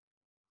dull.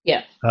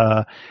 Yeah.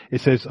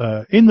 It says,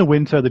 in the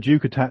winter, the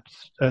Duke attacked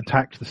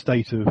the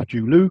state of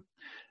Julu.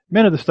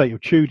 Men of the state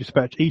of Chu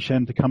dispatched each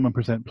end to come and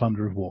present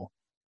plunder of war.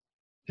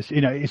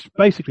 It's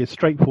basically a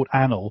straightforward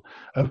annal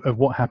of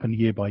what happened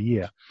year by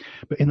year.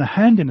 But in the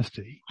Han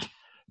Dynasty,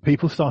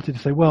 people started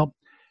to say, well,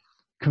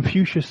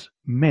 Confucius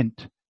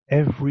meant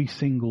every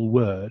single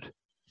word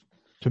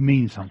to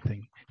mean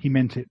something. He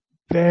meant it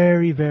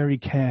very, very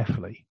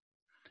carefully,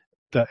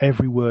 that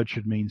every word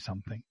should mean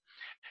something.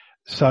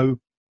 So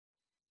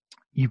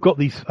you've got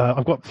these,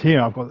 I've got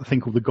a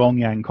thing called the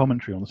Gongyang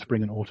commentary on the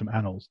Spring and Autumn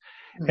Annals.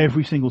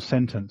 Every single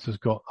sentence has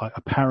got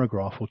a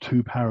paragraph or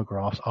two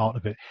paragraphs out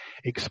of it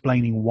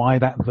explaining why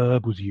that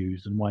verb was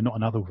used and why not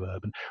another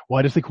verb, and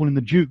why does they call him the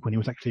Duke when he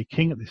was actually a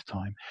king at this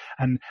time,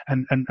 and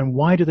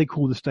why do they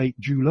call the state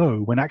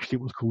Julo when actually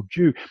it was called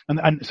Ju,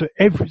 and so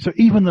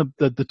even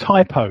the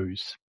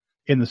typos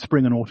in the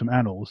Spring and Autumn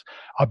Annals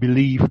are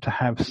believed to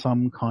have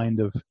some kind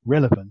of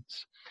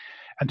relevance.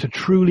 And to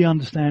truly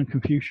understand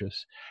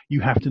Confucius,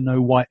 you have to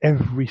know why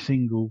every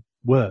single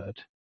word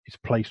is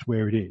placed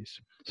where it is.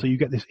 So you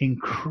get this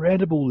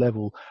incredible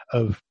level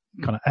of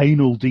kind of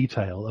anal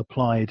detail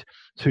applied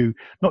to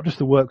not just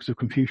the works of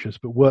Confucius,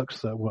 but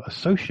works that were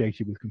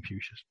associated with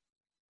Confucius.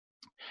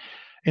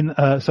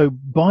 So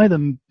by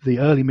the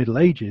early Middle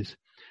Ages,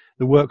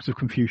 the works of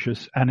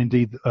Confucius, and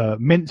indeed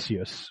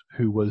Mencius,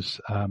 who was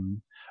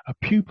a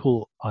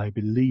pupil, I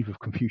believe, of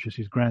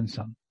Confucius's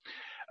grandson,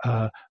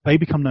 they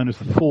become known as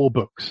the four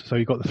books. So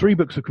you've got the three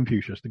books of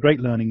Confucius, the Great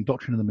Learning,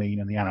 Doctrine of the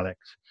Mean, and the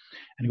Analects.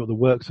 And you've got the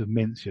works of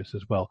Mencius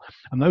as well.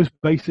 And those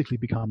basically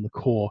become the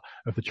core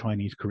of the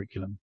Chinese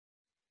curriculum.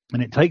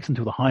 And it takes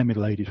until the High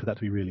Middle Ages for that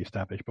to be really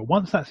established. But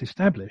once that's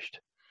established,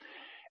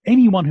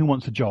 anyone who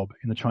wants a job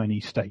in the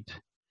Chinese state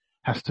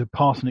has to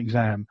pass an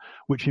exam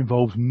which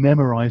involves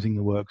memorizing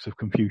the works of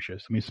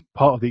Confucius. I mean,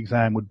 part of the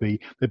exam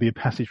there'd be a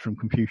passage from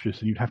Confucius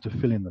and you'd have to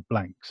fill in the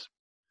blanks.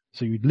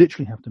 So you'd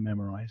literally have to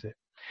memorize it.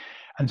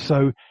 And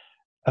so,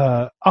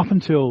 up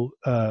until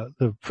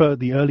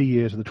the early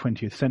years of the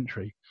 20th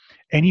century,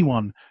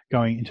 anyone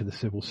going into the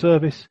civil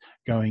service,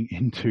 going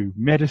into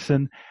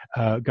medicine,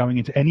 going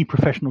into any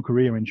professional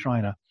career in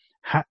China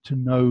had to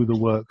know the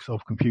works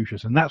of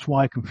Confucius. And that's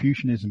why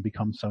Confucianism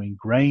becomes so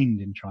ingrained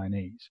in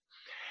Chinese,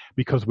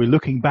 because we're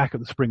looking back at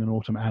the Spring and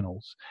Autumn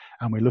Annals,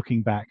 and we're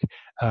looking back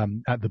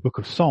at the Book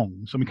of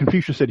Songs. I mean,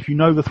 Confucius said, if you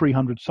know the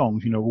 300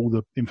 songs, you know all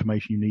the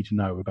information you need to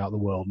know about the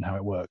world and how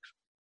it works.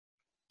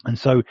 And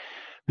so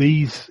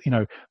these,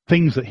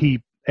 things that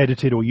he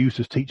edited or used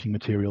as teaching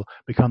material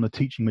become the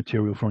teaching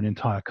material for an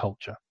entire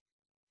culture.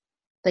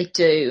 They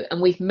do.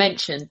 And we've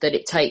mentioned that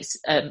it takes,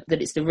 that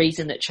it's the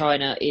reason that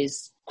China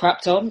is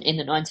crapped on in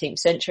the 19th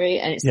century.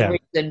 And it's the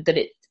reason that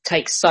it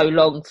takes so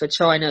long for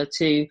China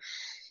to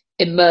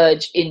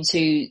emerge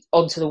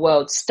onto the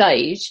world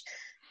stage.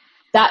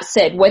 That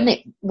said, when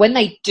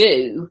they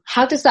do,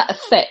 how does that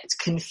affect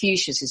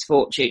Confucius's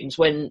fortunes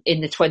when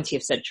in the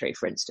 20th century,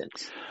 for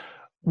instance?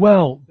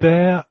 Well,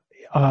 there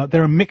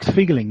are mixed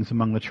feelings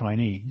among the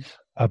Chinese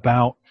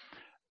about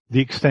the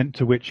extent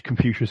to which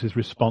Confucius is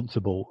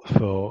responsible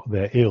for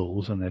their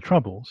ills and their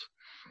troubles.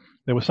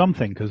 There were some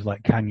thinkers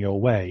like Kang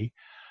Youwei,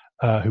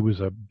 who was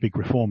a big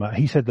reformer.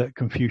 He said that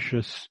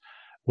Confucius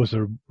was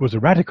a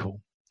radical,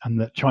 and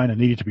that China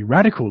needed to be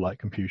radical like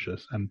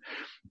Confucius, and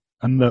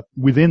that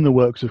within the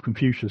works of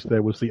Confucius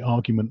there was the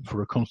argument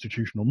for a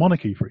constitutional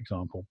monarchy, for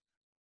example.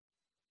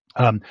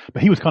 But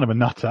he was kind of a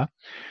nutter.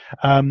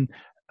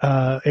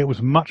 it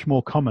was much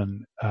more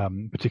common,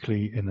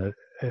 particularly in the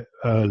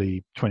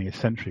early 20th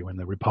century when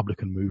the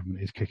Republican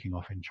movement is kicking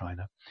off in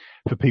China,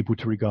 for people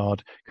to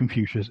regard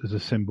Confucius as a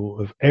symbol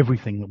of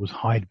everything that was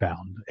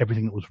hidebound,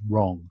 everything that was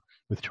wrong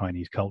with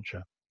Chinese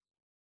culture.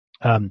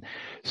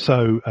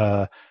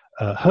 So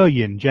He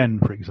Yin-jen,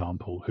 for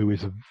example, who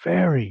is a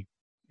very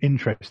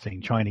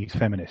interesting Chinese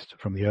feminist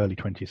from the early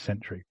 20th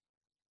century,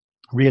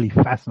 really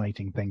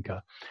fascinating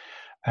thinker.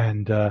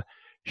 And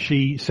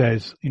she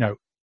says,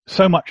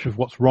 so much of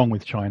what's wrong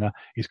with China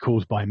is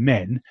caused by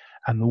men,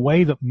 and the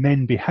way that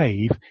men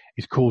behave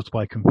is caused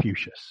by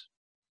Confucius.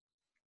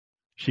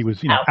 She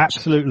was,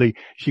 absolutely,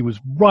 she was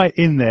right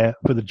in there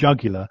for the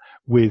jugular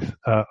with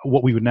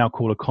what we would now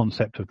call a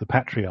concept of the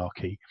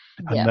patriarchy.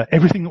 And that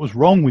everything that was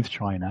wrong with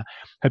China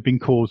had been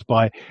caused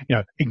by,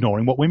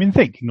 ignoring what women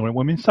think, ignoring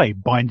what women say,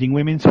 binding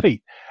women's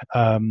feet,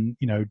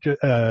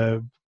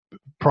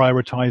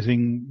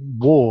 prioritizing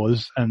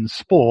wars and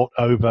sport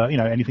over,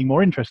 anything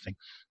more interesting.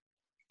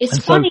 It's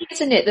funny,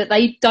 isn't it, that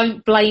they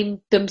don't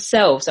blame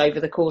themselves over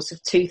the course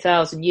of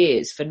 2,000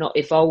 years for not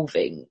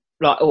evolving,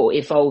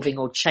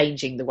 or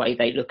changing the way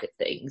they look at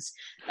things.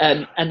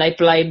 And they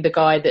blame the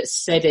guy that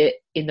said it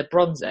in the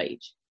Bronze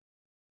Age.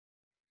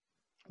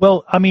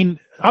 Well, I mean,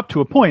 up to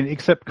a point,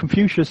 except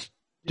Confucius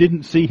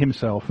didn't see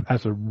himself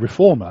as a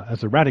reformer,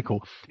 as a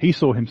radical. He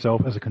saw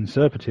himself as a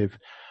conservative,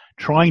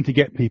 trying to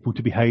get people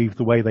to behave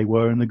the way they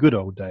were in the good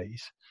old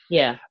days.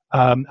 Yeah.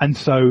 And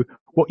so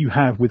what you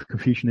have with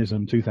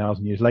Confucianism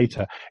 2,000 years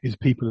later is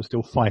people are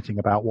still fighting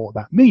about what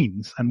that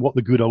means and what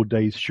the good old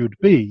days should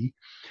be.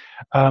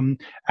 And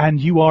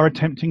you are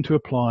attempting to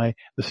apply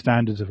the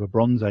standards of a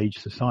Bronze Age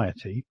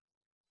society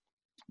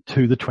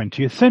to the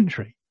 20th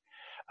century.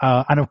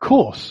 And of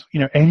course,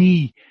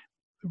 any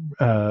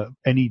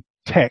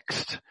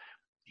text,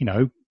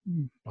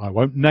 I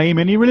won't name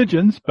any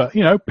religions, but,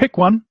 pick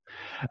one.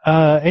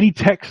 Any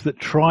text that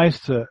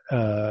tries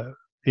to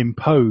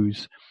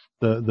impose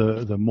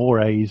the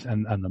mores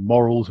and the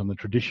morals and the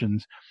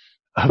traditions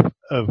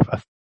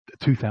of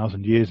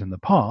 2,000 years in the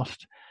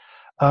past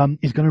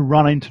is going to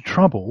run into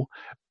trouble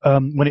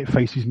when it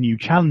faces new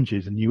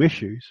challenges and new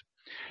issues.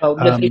 Oh,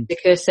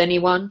 Leviticus,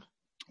 anyone?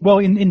 Well,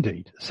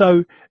 indeed.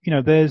 So,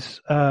 there's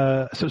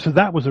so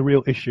that was a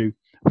real issue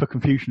for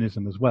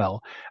Confucianism as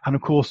well. And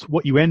of course,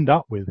 what you end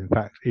up with, in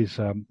fact, is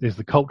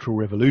the Cultural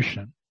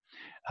Revolution,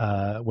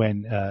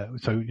 when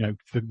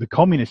the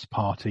Communist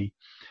Party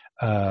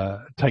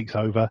takes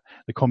over,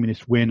 the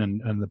communists win,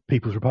 and the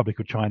People's Republic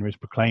of China is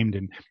proclaimed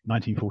in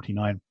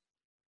 1949.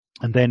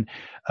 And then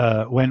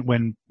when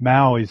Chairman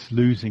Mao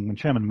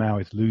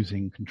is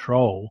losing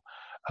control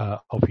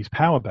of his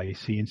power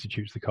base, he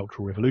institutes the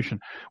Cultural Revolution,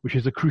 which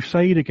is a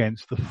crusade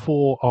against the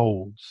four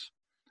olds: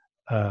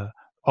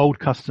 old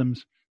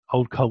customs,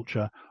 old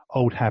culture,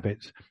 old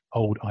habits,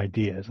 old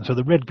ideas. And so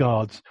the Red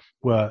Guards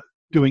were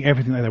doing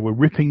everything. They were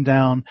ripping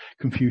down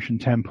Confucian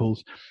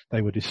temples.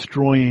 They were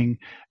destroying,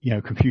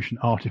 Confucian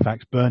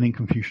artifacts, burning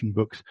Confucian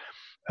books.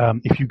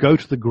 If you go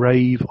to the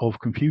grave of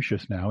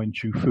Confucius now in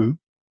Chufu,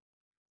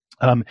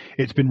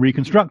 it's been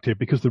reconstructed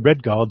because the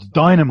Red Guards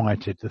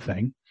dynamited the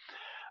thing.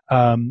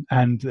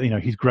 And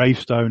his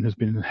gravestone has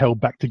been held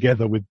back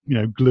together with,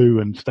 glue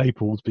and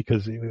staples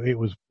because it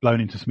was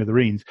blown into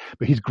smithereens.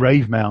 But his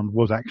grave mound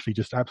was actually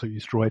just absolutely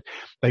destroyed.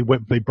 They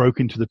broke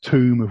into the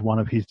tomb of one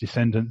of his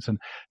descendants and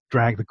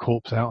dragged the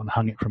corpse out and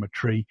hung it from a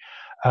tree.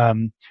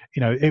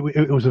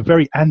 It was a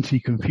very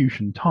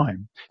anti-Confucian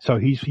time. So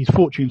his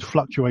fortunes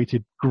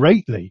fluctuated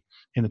greatly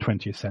in the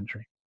 20th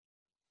century.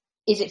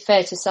 Is it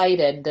fair to say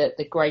then that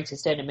the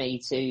greatest enemy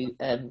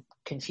to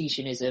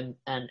Confucianism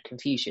and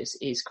Confucius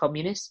is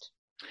communist?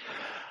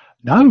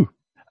 No.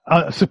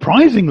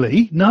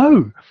 Surprisingly,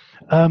 no.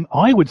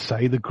 I would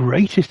say the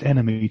greatest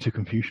enemy to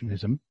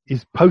Confucianism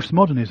is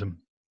postmodernism.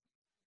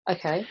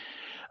 Okay.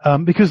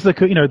 Because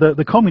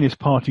the Communist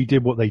Party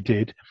did what they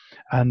did,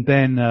 and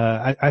then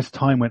as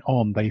time went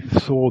on, they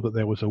saw that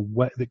there was a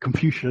way that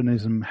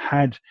Confucianism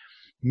had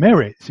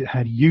merits, it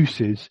had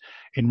uses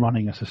in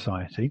running a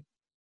society.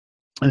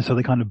 And so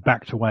they kind of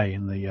backed away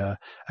in the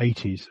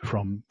 80s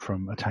from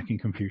attacking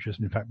Confucius,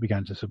 and in fact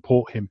began to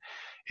support him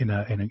in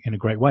a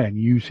great way and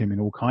use him in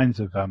all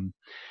kinds of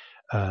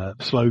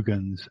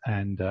slogans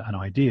and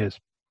ideas.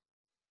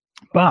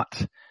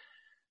 But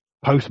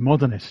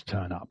postmodernists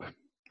turn up,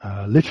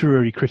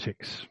 literary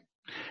critics.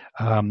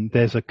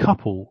 There's a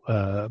couple,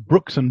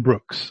 Brooks and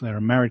Brooks. They're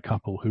a married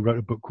couple who wrote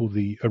a book called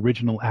The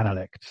Original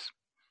Analects,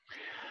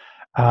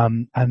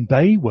 and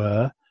they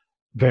were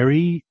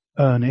very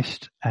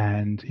earnest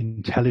and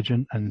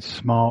intelligent and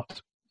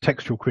smart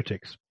textual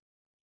critics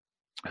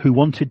who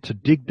wanted to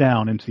dig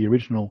down into the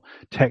original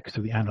text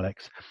of the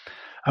Analects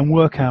and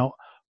work out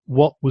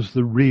what was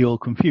the real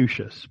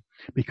Confucius.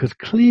 Because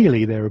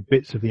clearly there are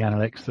bits of the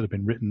Analects that have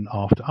been written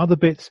after other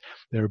bits.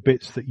 There are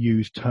bits that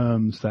use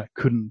terms that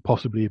couldn't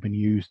possibly have been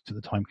used at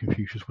the time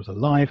Confucius was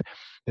alive.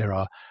 There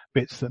are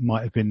bits that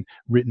might have been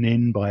written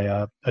in by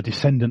a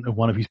descendant of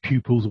one of his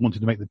pupils who wanted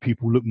to make the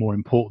pupil look more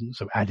important,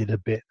 so added a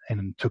bit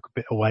and took a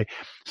bit away.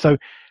 So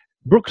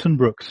Brooks and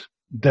Brooks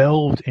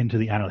delved into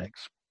the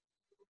Analects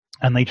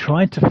and they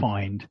tried to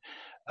find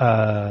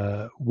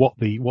what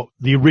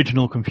the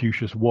original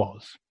Confucius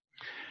was.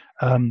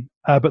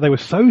 But they were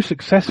so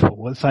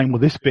successful at saying,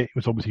 well, this bit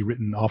was obviously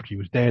written after he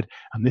was dead,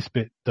 and this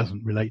bit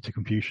doesn't relate to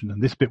Confucius,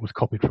 and this bit was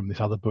copied from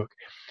this other book.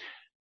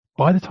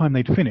 By the time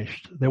they'd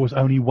finished, there was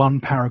only one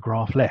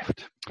paragraph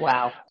left.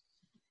 Wow.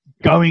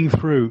 Going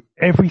through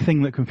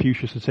everything that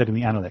Confucius had said in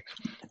the Analects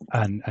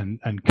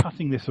and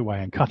cutting this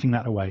away and cutting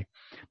that away,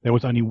 there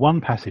was only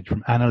one passage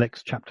from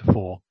Analects chapter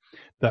 4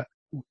 that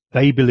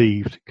they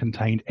believed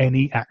contained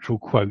any actual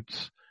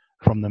quotes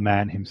from the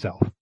man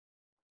himself.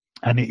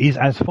 And it is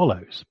as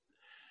follows.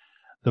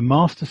 The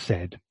master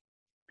said,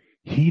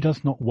 he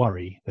does not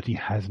worry that he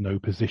has no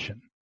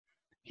position.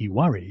 He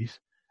worries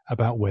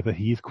about whether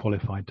he is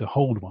qualified to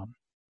hold one.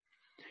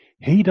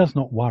 He does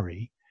not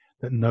worry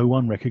that no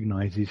one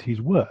recognizes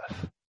his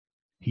worth.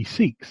 He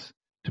seeks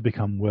to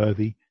become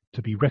worthy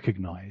to be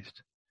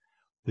recognized.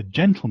 The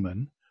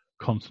gentleman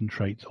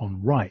concentrates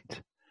on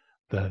right.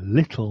 The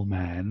little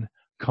man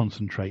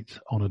concentrates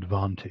on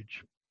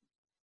advantage.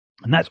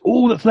 And that's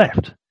all that's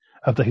left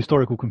of the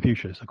historical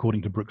Confucius,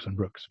 according to Brooks and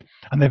Brooks.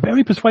 And they're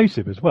very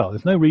persuasive as well.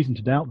 There's no reason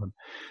to doubt them.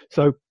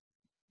 So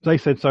they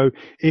said, so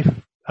if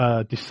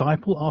a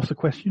disciple asks a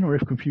question, or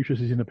if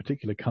Confucius is in a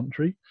particular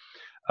country,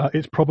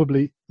 it's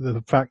probably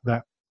the fact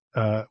that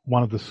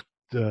one of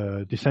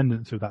the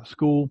descendants of that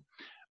school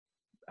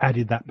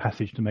added that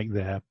passage to make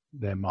their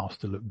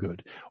master look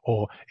good.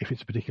 Or if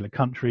it's a particular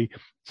country,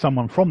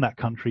 someone from that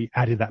country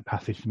added that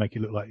passage to make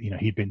it look like,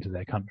 he'd been to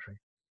their country.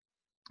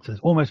 So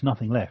there's almost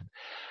nothing left.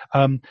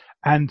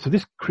 And so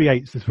this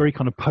creates this very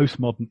kind of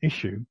postmodern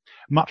issue,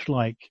 much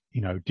like,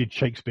 did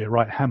Shakespeare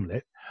write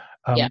Hamlet?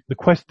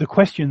 The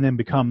question then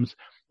becomes,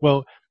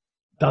 well,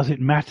 does it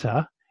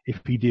matter if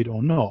he did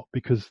or not?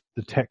 Because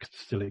the text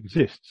still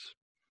exists.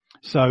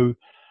 So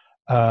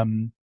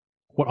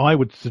what I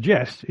would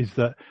suggest is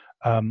that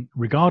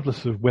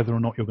regardless of whether or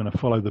not you're going to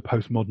follow the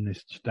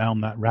postmodernists down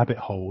that rabbit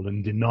hole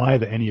and deny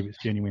that any of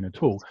it's genuine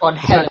at all. It's one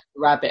hell of a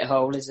rabbit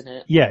hole, isn't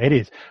it? Yeah, it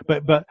is.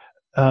 But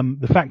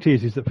the fact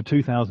is that for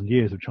 2,000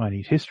 years of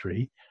Chinese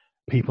history,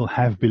 people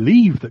have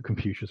believed that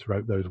Confucius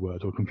wrote those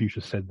words or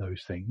Confucius said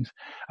those things.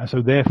 And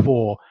so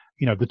therefore,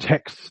 the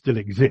text still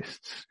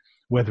exists.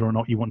 Whether or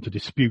not you want to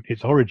dispute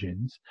its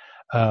origins,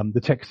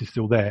 the text is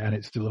still there and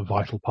it's still a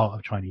vital part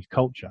of Chinese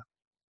culture.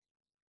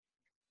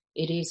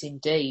 It is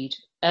indeed.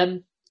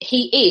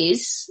 He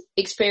is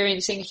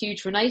experiencing a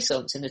huge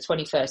renaissance in the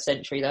 21st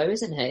century, though,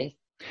 isn't he?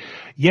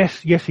 Yes,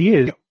 he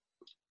is.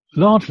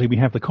 Largely, we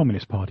have the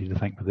Communist Party to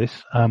thank for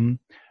this.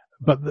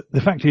 But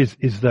the fact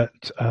is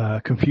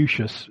that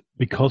Confucius,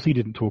 because he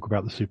didn't talk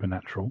about the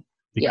supernatural,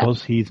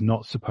 because he's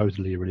not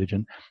supposedly a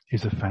religion,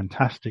 is a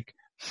fantastic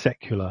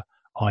secular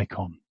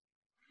icon.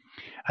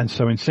 And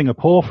so in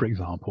Singapore, for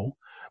example,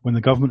 when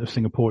the government of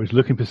Singapore is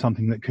looking for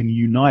something that can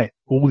unite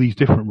all these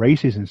different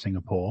races in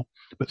Singapore,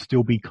 but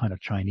still be kind of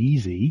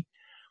Chinesey,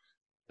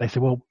 they say,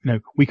 well,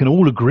 we can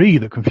all agree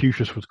that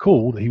Confucius was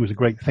cool, that he was a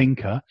great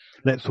thinker.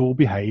 Let's all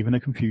behave in a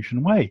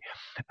Confucian way.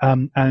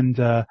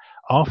 After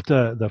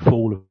the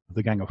fall of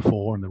the Gang of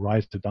Four and the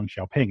rise of Deng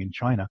Xiaoping in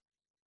China,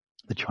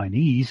 the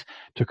Chinese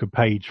took a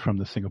page from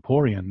the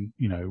Singaporean,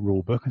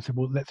 rule book and said,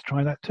 well, let's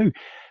try that too.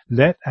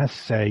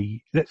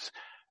 Let's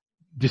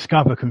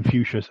discover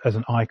Confucius as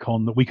an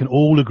icon that we can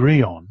all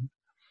agree on,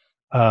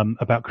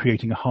 about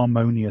creating a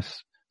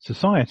harmonious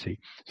society.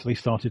 So they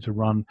started to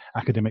run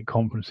academic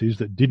conferences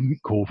that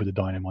didn't call for the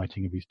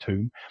dynamiting of his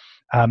tomb.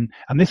 And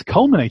this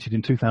culminated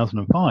in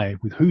 2005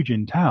 with Hu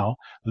Jintao,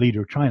 the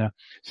leader of China,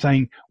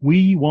 saying,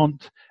 we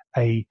want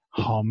a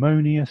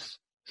harmonious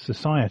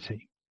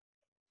society.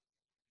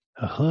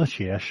 A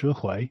Hexie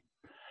Shihui.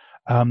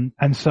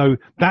 And so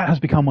that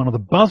has become one of the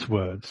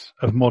buzzwords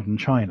of modern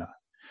China.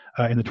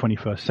 In the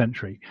 21st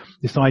century,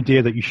 this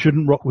idea that you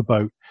shouldn't rock the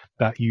boat,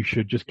 that you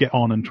should just get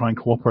on and try and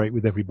cooperate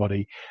with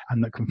everybody,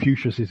 and that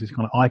Confucius is this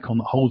kind of icon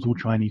that holds all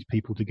Chinese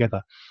people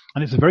together.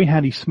 And it's a very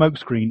handy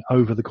smokescreen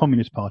over the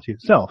Communist Party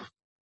itself.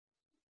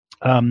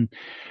 For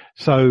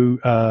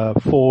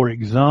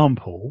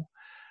example,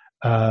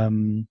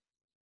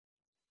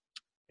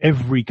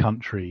 every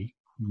country,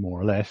 more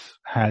or less,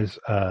 has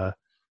a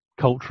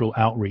cultural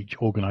outreach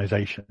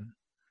organization.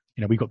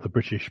 We've got the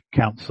British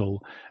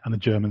Council, and the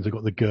Germans have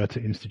got the Goethe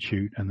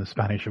Institute, and the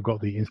Spanish have got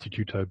the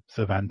Instituto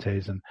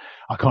Cervantes, and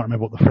I can't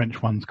remember what the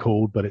French one's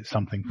called, but it's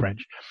something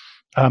French.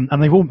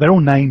 And they're all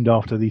named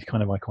after these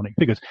kind of iconic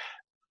figures.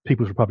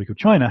 People's Republic of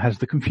China has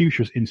the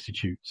Confucius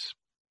Institutes,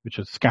 which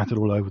are scattered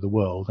all over the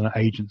world and are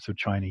agents of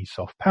Chinese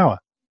soft power.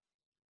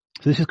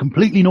 So this is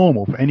completely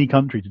normal for any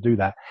country to do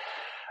that.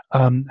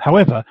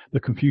 However, the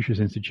Confucius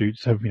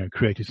Institutes have,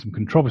 created some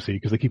controversy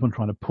because they keep on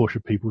trying to push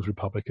a People's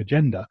Republic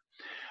agenda.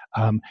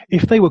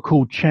 If they were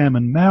called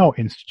Chairman Mao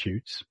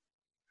Institutes,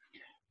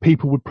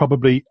 people would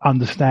probably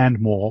understand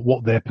more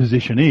what their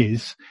position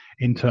is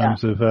in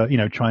terms of,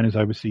 China's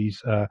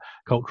overseas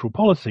cultural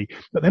policy.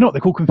 But they're not.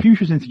 They're called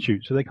Confucius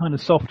Institutes, so they're kind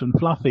of soft and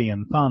fluffy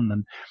and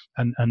fun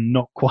and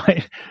not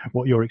quite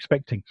what you're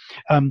expecting.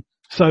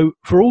 So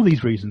for all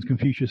these reasons,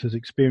 Confucius has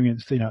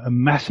experienced, a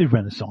massive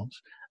renaissance.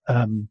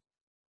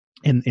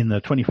 in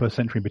the 21st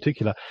century in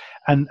particular.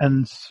 And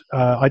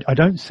I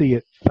don't see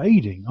it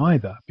fading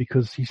either,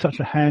 because he's such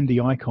a handy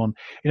icon.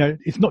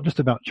 It's not just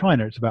about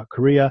China, it's about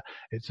Korea,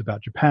 it's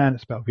about Japan,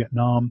 it's about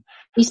Vietnam.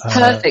 He's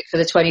perfect for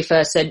the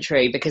 21st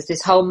century, because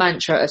this whole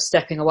mantra of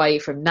stepping away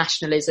from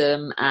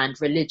nationalism and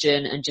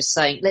religion and just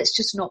saying, let's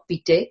just not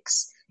be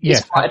dicks,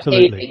 is quite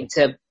appealing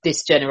to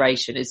this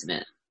generation, isn't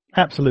it?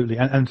 Absolutely,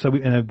 and so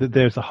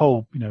there's a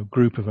whole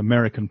group of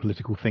American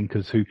political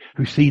thinkers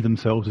who see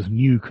themselves as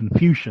new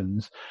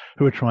Confucians,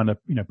 who are trying to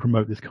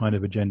promote this kind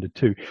of agenda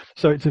too.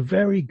 So it's a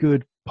very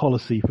good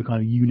policy for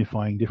kind of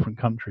unifying different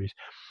countries,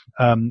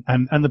 and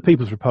the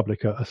People's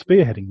Republic are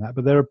spearheading that.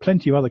 But there are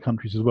plenty of other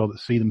countries as well that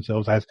see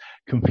themselves as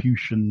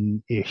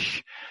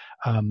Confucian-ish,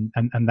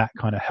 and that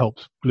kind of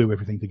helps glue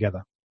everything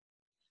together.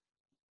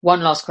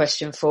 One last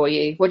question for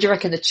you: what do you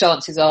reckon the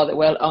chances are that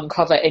we'll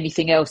uncover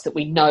anything else that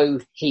we know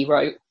he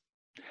wrote?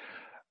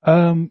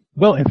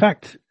 Well, in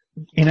fact,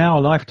 in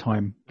our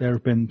lifetime, there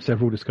have been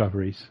several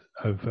discoveries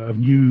of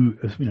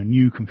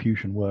new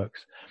Confucian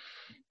works.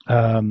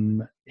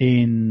 In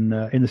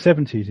the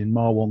 70s, in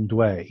Ma Wong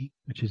Dui,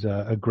 which is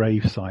a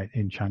grave site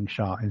in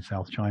Changsha in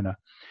South China,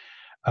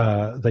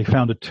 they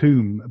found a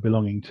tomb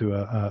belonging to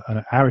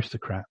an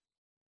aristocrat,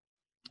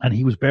 and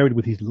he was buried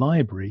with his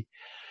library.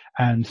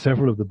 And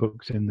several of the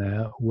books in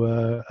there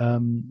were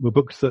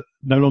books that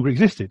no longer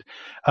existed.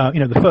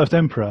 The first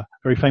emperor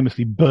very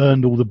famously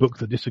burned all the books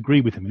that disagree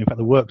with him. And in fact,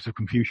 the works of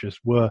Confucius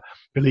were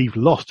believed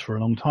lost for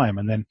a long time.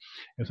 And then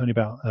it was only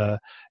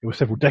it was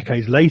several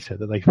decades later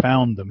that they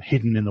found them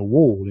hidden in the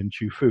wall in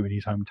Qufu, in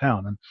his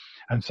hometown.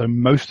 And so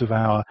most of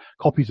our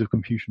copies of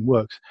Confucian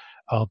works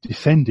are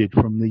descended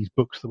from these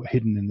books that were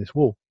hidden in this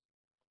wall.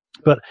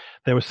 But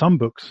there were some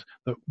books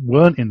that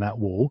weren't in that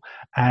wall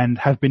and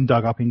have been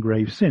dug up in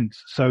graves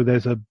since. So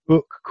there's a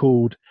book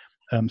called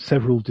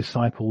Several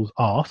Disciples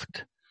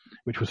Asked,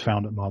 which was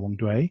found at Ma Wong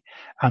Dui,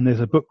 and there's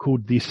a book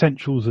called The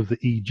Essentials of the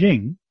I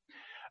Ching,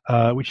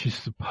 which is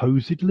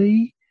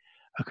supposedly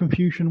a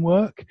Confucian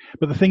work.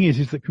 But the thing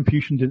is that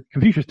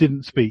Confucius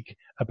didn't speak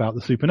about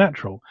the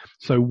supernatural.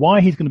 So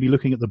why he's going to be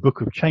looking at the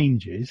Book of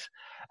Changes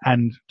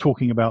and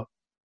talking about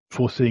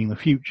foreseeing the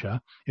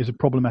future is a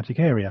problematic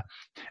area.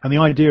 And the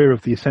idea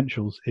of the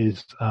essentials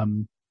is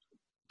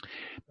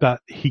that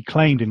he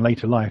claimed in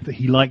later life that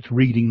he liked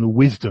reading the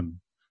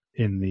wisdom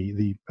in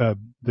the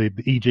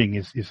I Ching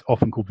is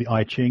often called the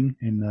I Ching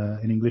in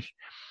English.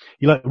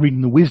 He liked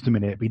reading the wisdom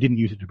in it, but he didn't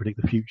use it to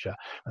predict the future.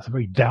 That's a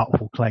very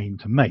doubtful claim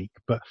to make,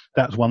 but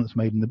that's one that's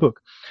made in the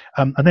book.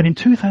 And then in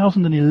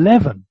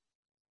 2011,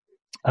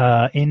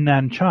 in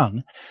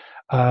Nanchang,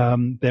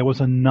 there was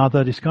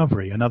another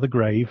discovery, another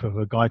grave of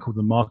a guy called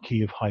the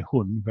Marquis of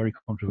Haihun, very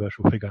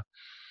controversial figure.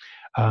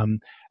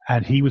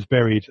 And he was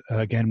buried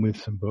again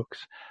with some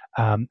books.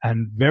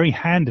 And very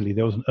handily,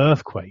 there was an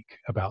earthquake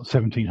about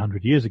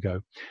 1700 years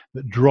ago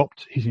that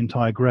dropped his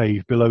entire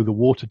grave below the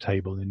water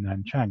table in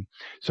Nanchang.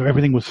 So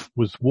everything was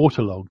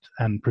waterlogged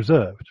and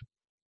preserved.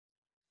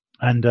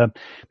 And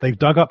they've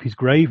dug up his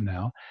grave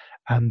now.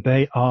 And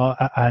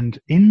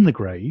in the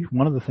grave,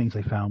 one of the things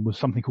they found was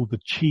something called the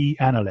Qi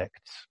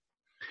Analects.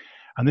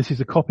 And this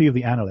is a copy of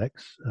the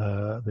Analects,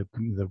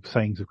 the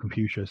sayings of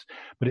Confucius,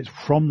 but it's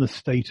from the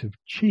state of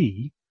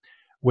Qi,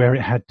 where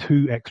it had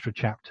 2 extra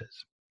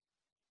chapters.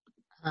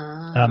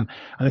 And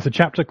there's a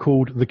chapter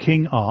called The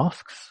King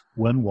Asks,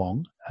 Wen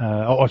Wong,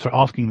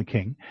 Asking the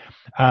King.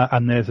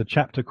 And there's a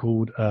chapter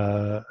called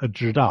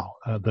Zhidao,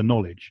 the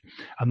Knowledge.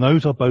 And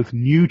those are both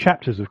new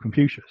chapters of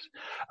Confucius.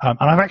 And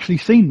I've actually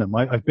seen them.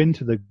 I've been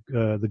to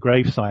the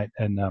grave site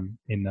in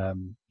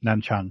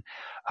Nanchang,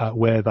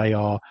 where they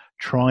are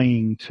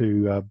trying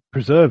to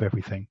preserve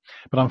everything.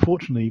 But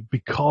unfortunately,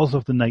 because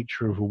of the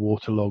nature of a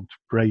waterlogged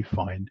grave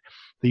find,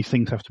 these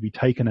things have to be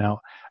taken out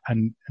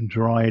and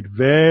dried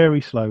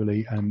very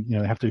slowly, and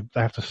they have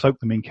to soak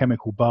them in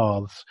chemical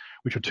baths,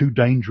 which are too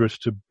dangerous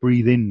to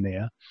breathe in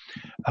near.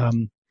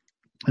 And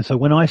so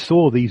when I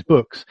saw these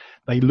books,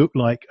 they looked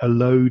like a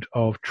load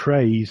of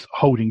trays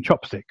holding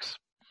chopsticks,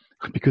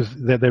 because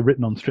they're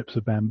written on strips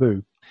of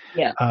bamboo.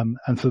 Yeah.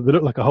 And so they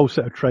look like a whole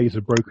set of trays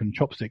of broken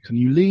chopsticks, and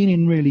you lean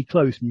in really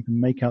close and you can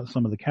make out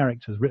some of the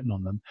characters written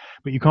on them,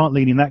 but you can't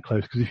lean in that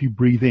close, because if you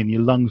breathe in,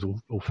 your lungs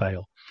will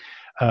fail.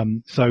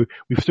 So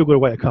we've still got to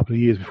wait a couple of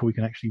years before we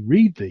can actually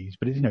read these,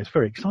 but it's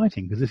very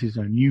exciting, because this is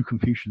new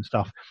Confucian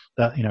stuff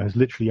that, has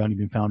literally only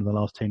been found in the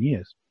last 10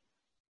 years.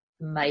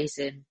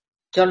 Amazing.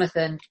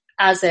 Jonathan,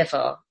 as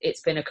ever,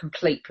 it's been a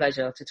complete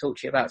pleasure to talk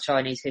to you about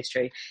Chinese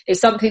history. It's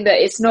something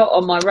that it's not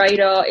on my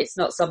radar. It's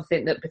not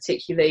something that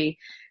particularly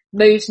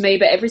moves me,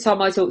 but every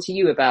time I talk to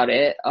you about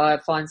it, I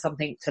find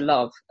something to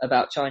love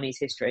about Chinese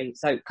history.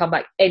 So come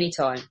back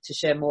anytime to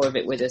share more of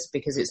it with us,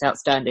 because it's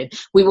outstanding.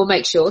 We will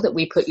make sure that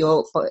we put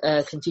your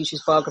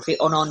Confucius biography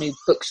on our new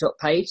bookshop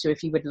page. So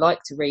if you would like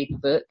to read the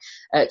book,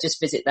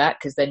 just visit that,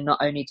 because then not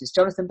only does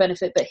Jonathan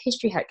benefit, but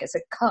History Hack gets a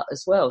cut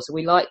as well. So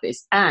we like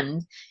this,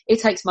 and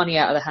it takes money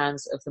out of the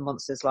hands of the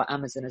monsters like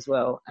Amazon as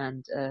well.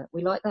 And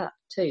we like that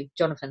too.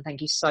 Jonathan,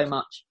 thank you so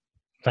much.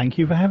 Thank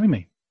you for having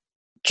me.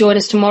 Join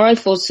us tomorrow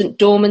for St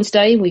Dorman's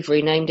Day. We've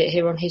renamed it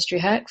here on History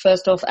Hack.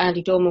 First off,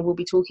 Andy Dorman will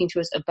be talking to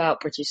us about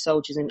British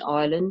soldiers in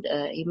Ireland.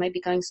 He may be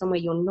going somewhere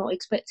you're not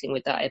expecting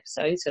with that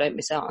episode, so don't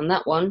miss out on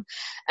that one.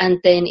 And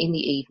then in the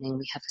evening,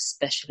 we have a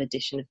special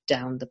edition of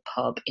Down the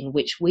Pub, in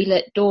which we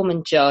let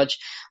Dorman judge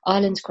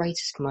Ireland's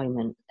greatest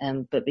moment.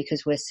 But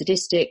because we're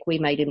sadistic, we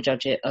made him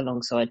judge it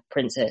alongside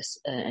Princess,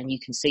 and you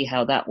can see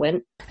how that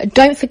went.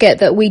 Don't forget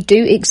that we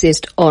do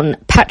exist on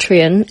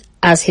Patreon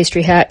as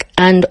History Hack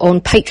and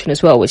on Patreon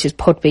as well, which is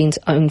Podbean's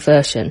own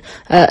version.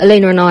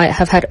 Alina and I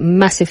have had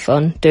massive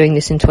fun doing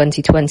this in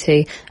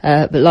 2020,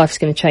 but life's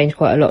going to change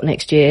quite a lot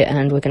next year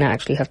and we're going to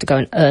actually have to go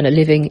and earn a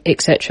living,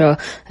 etc.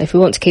 If we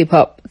want to keep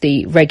up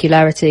the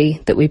regularity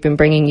that we've been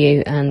bringing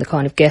you and the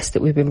kind of guests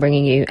that we've been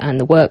bringing you and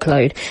the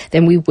workload,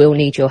 then we will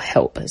need your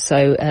help.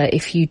 So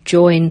if you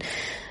join,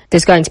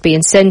 there's going to be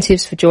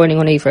incentives for joining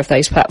on either of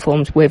those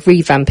platforms. We're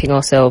revamping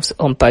ourselves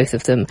on both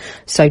of them.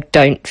 So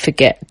don't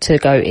forget to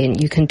go in.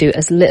 You can do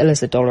as little as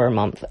 $1 a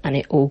month and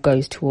it all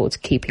goes towards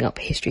keeping up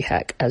History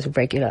Hack as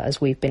regular as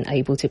we've been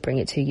able to bring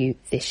it to you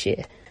this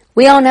year.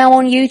 We are now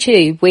on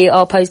YouTube. We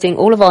are posting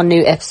all of our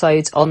new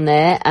episodes on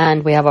there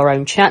and we have our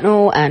own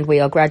channel and we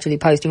are gradually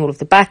posting all of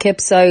the back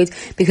episodes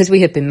because we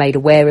have been made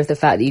aware of the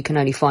fact that you can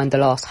only find the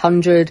last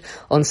 100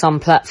 on some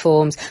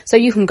platforms. So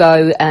you can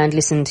go and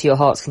listen to your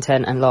heart's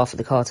content and laugh at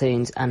the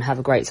cartoons and have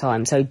a great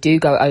time. So do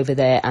go over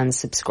there and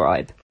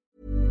subscribe.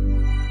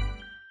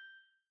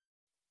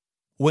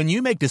 When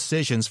you make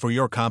decisions for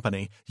your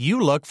company, you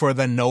look for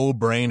the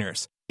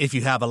no-brainers. If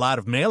you have a lot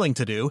of mailing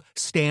to do,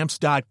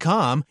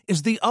 Stamps.com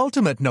is the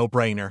ultimate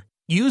no-brainer.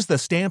 Use the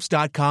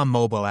Stamps.com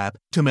mobile app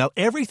to mail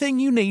everything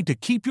you need to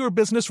keep your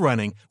business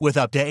running with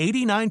up to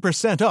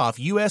 89% off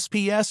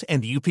USPS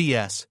and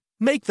UPS.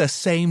 Make the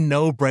same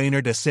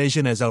no-brainer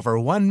decision as over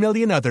 1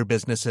 million other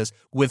businesses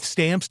with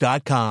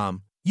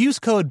Stamps.com. Use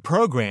code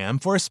PROGRAM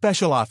for a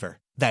special offer.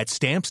 That's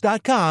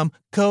Stamps.com,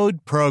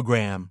 code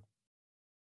PROGRAM.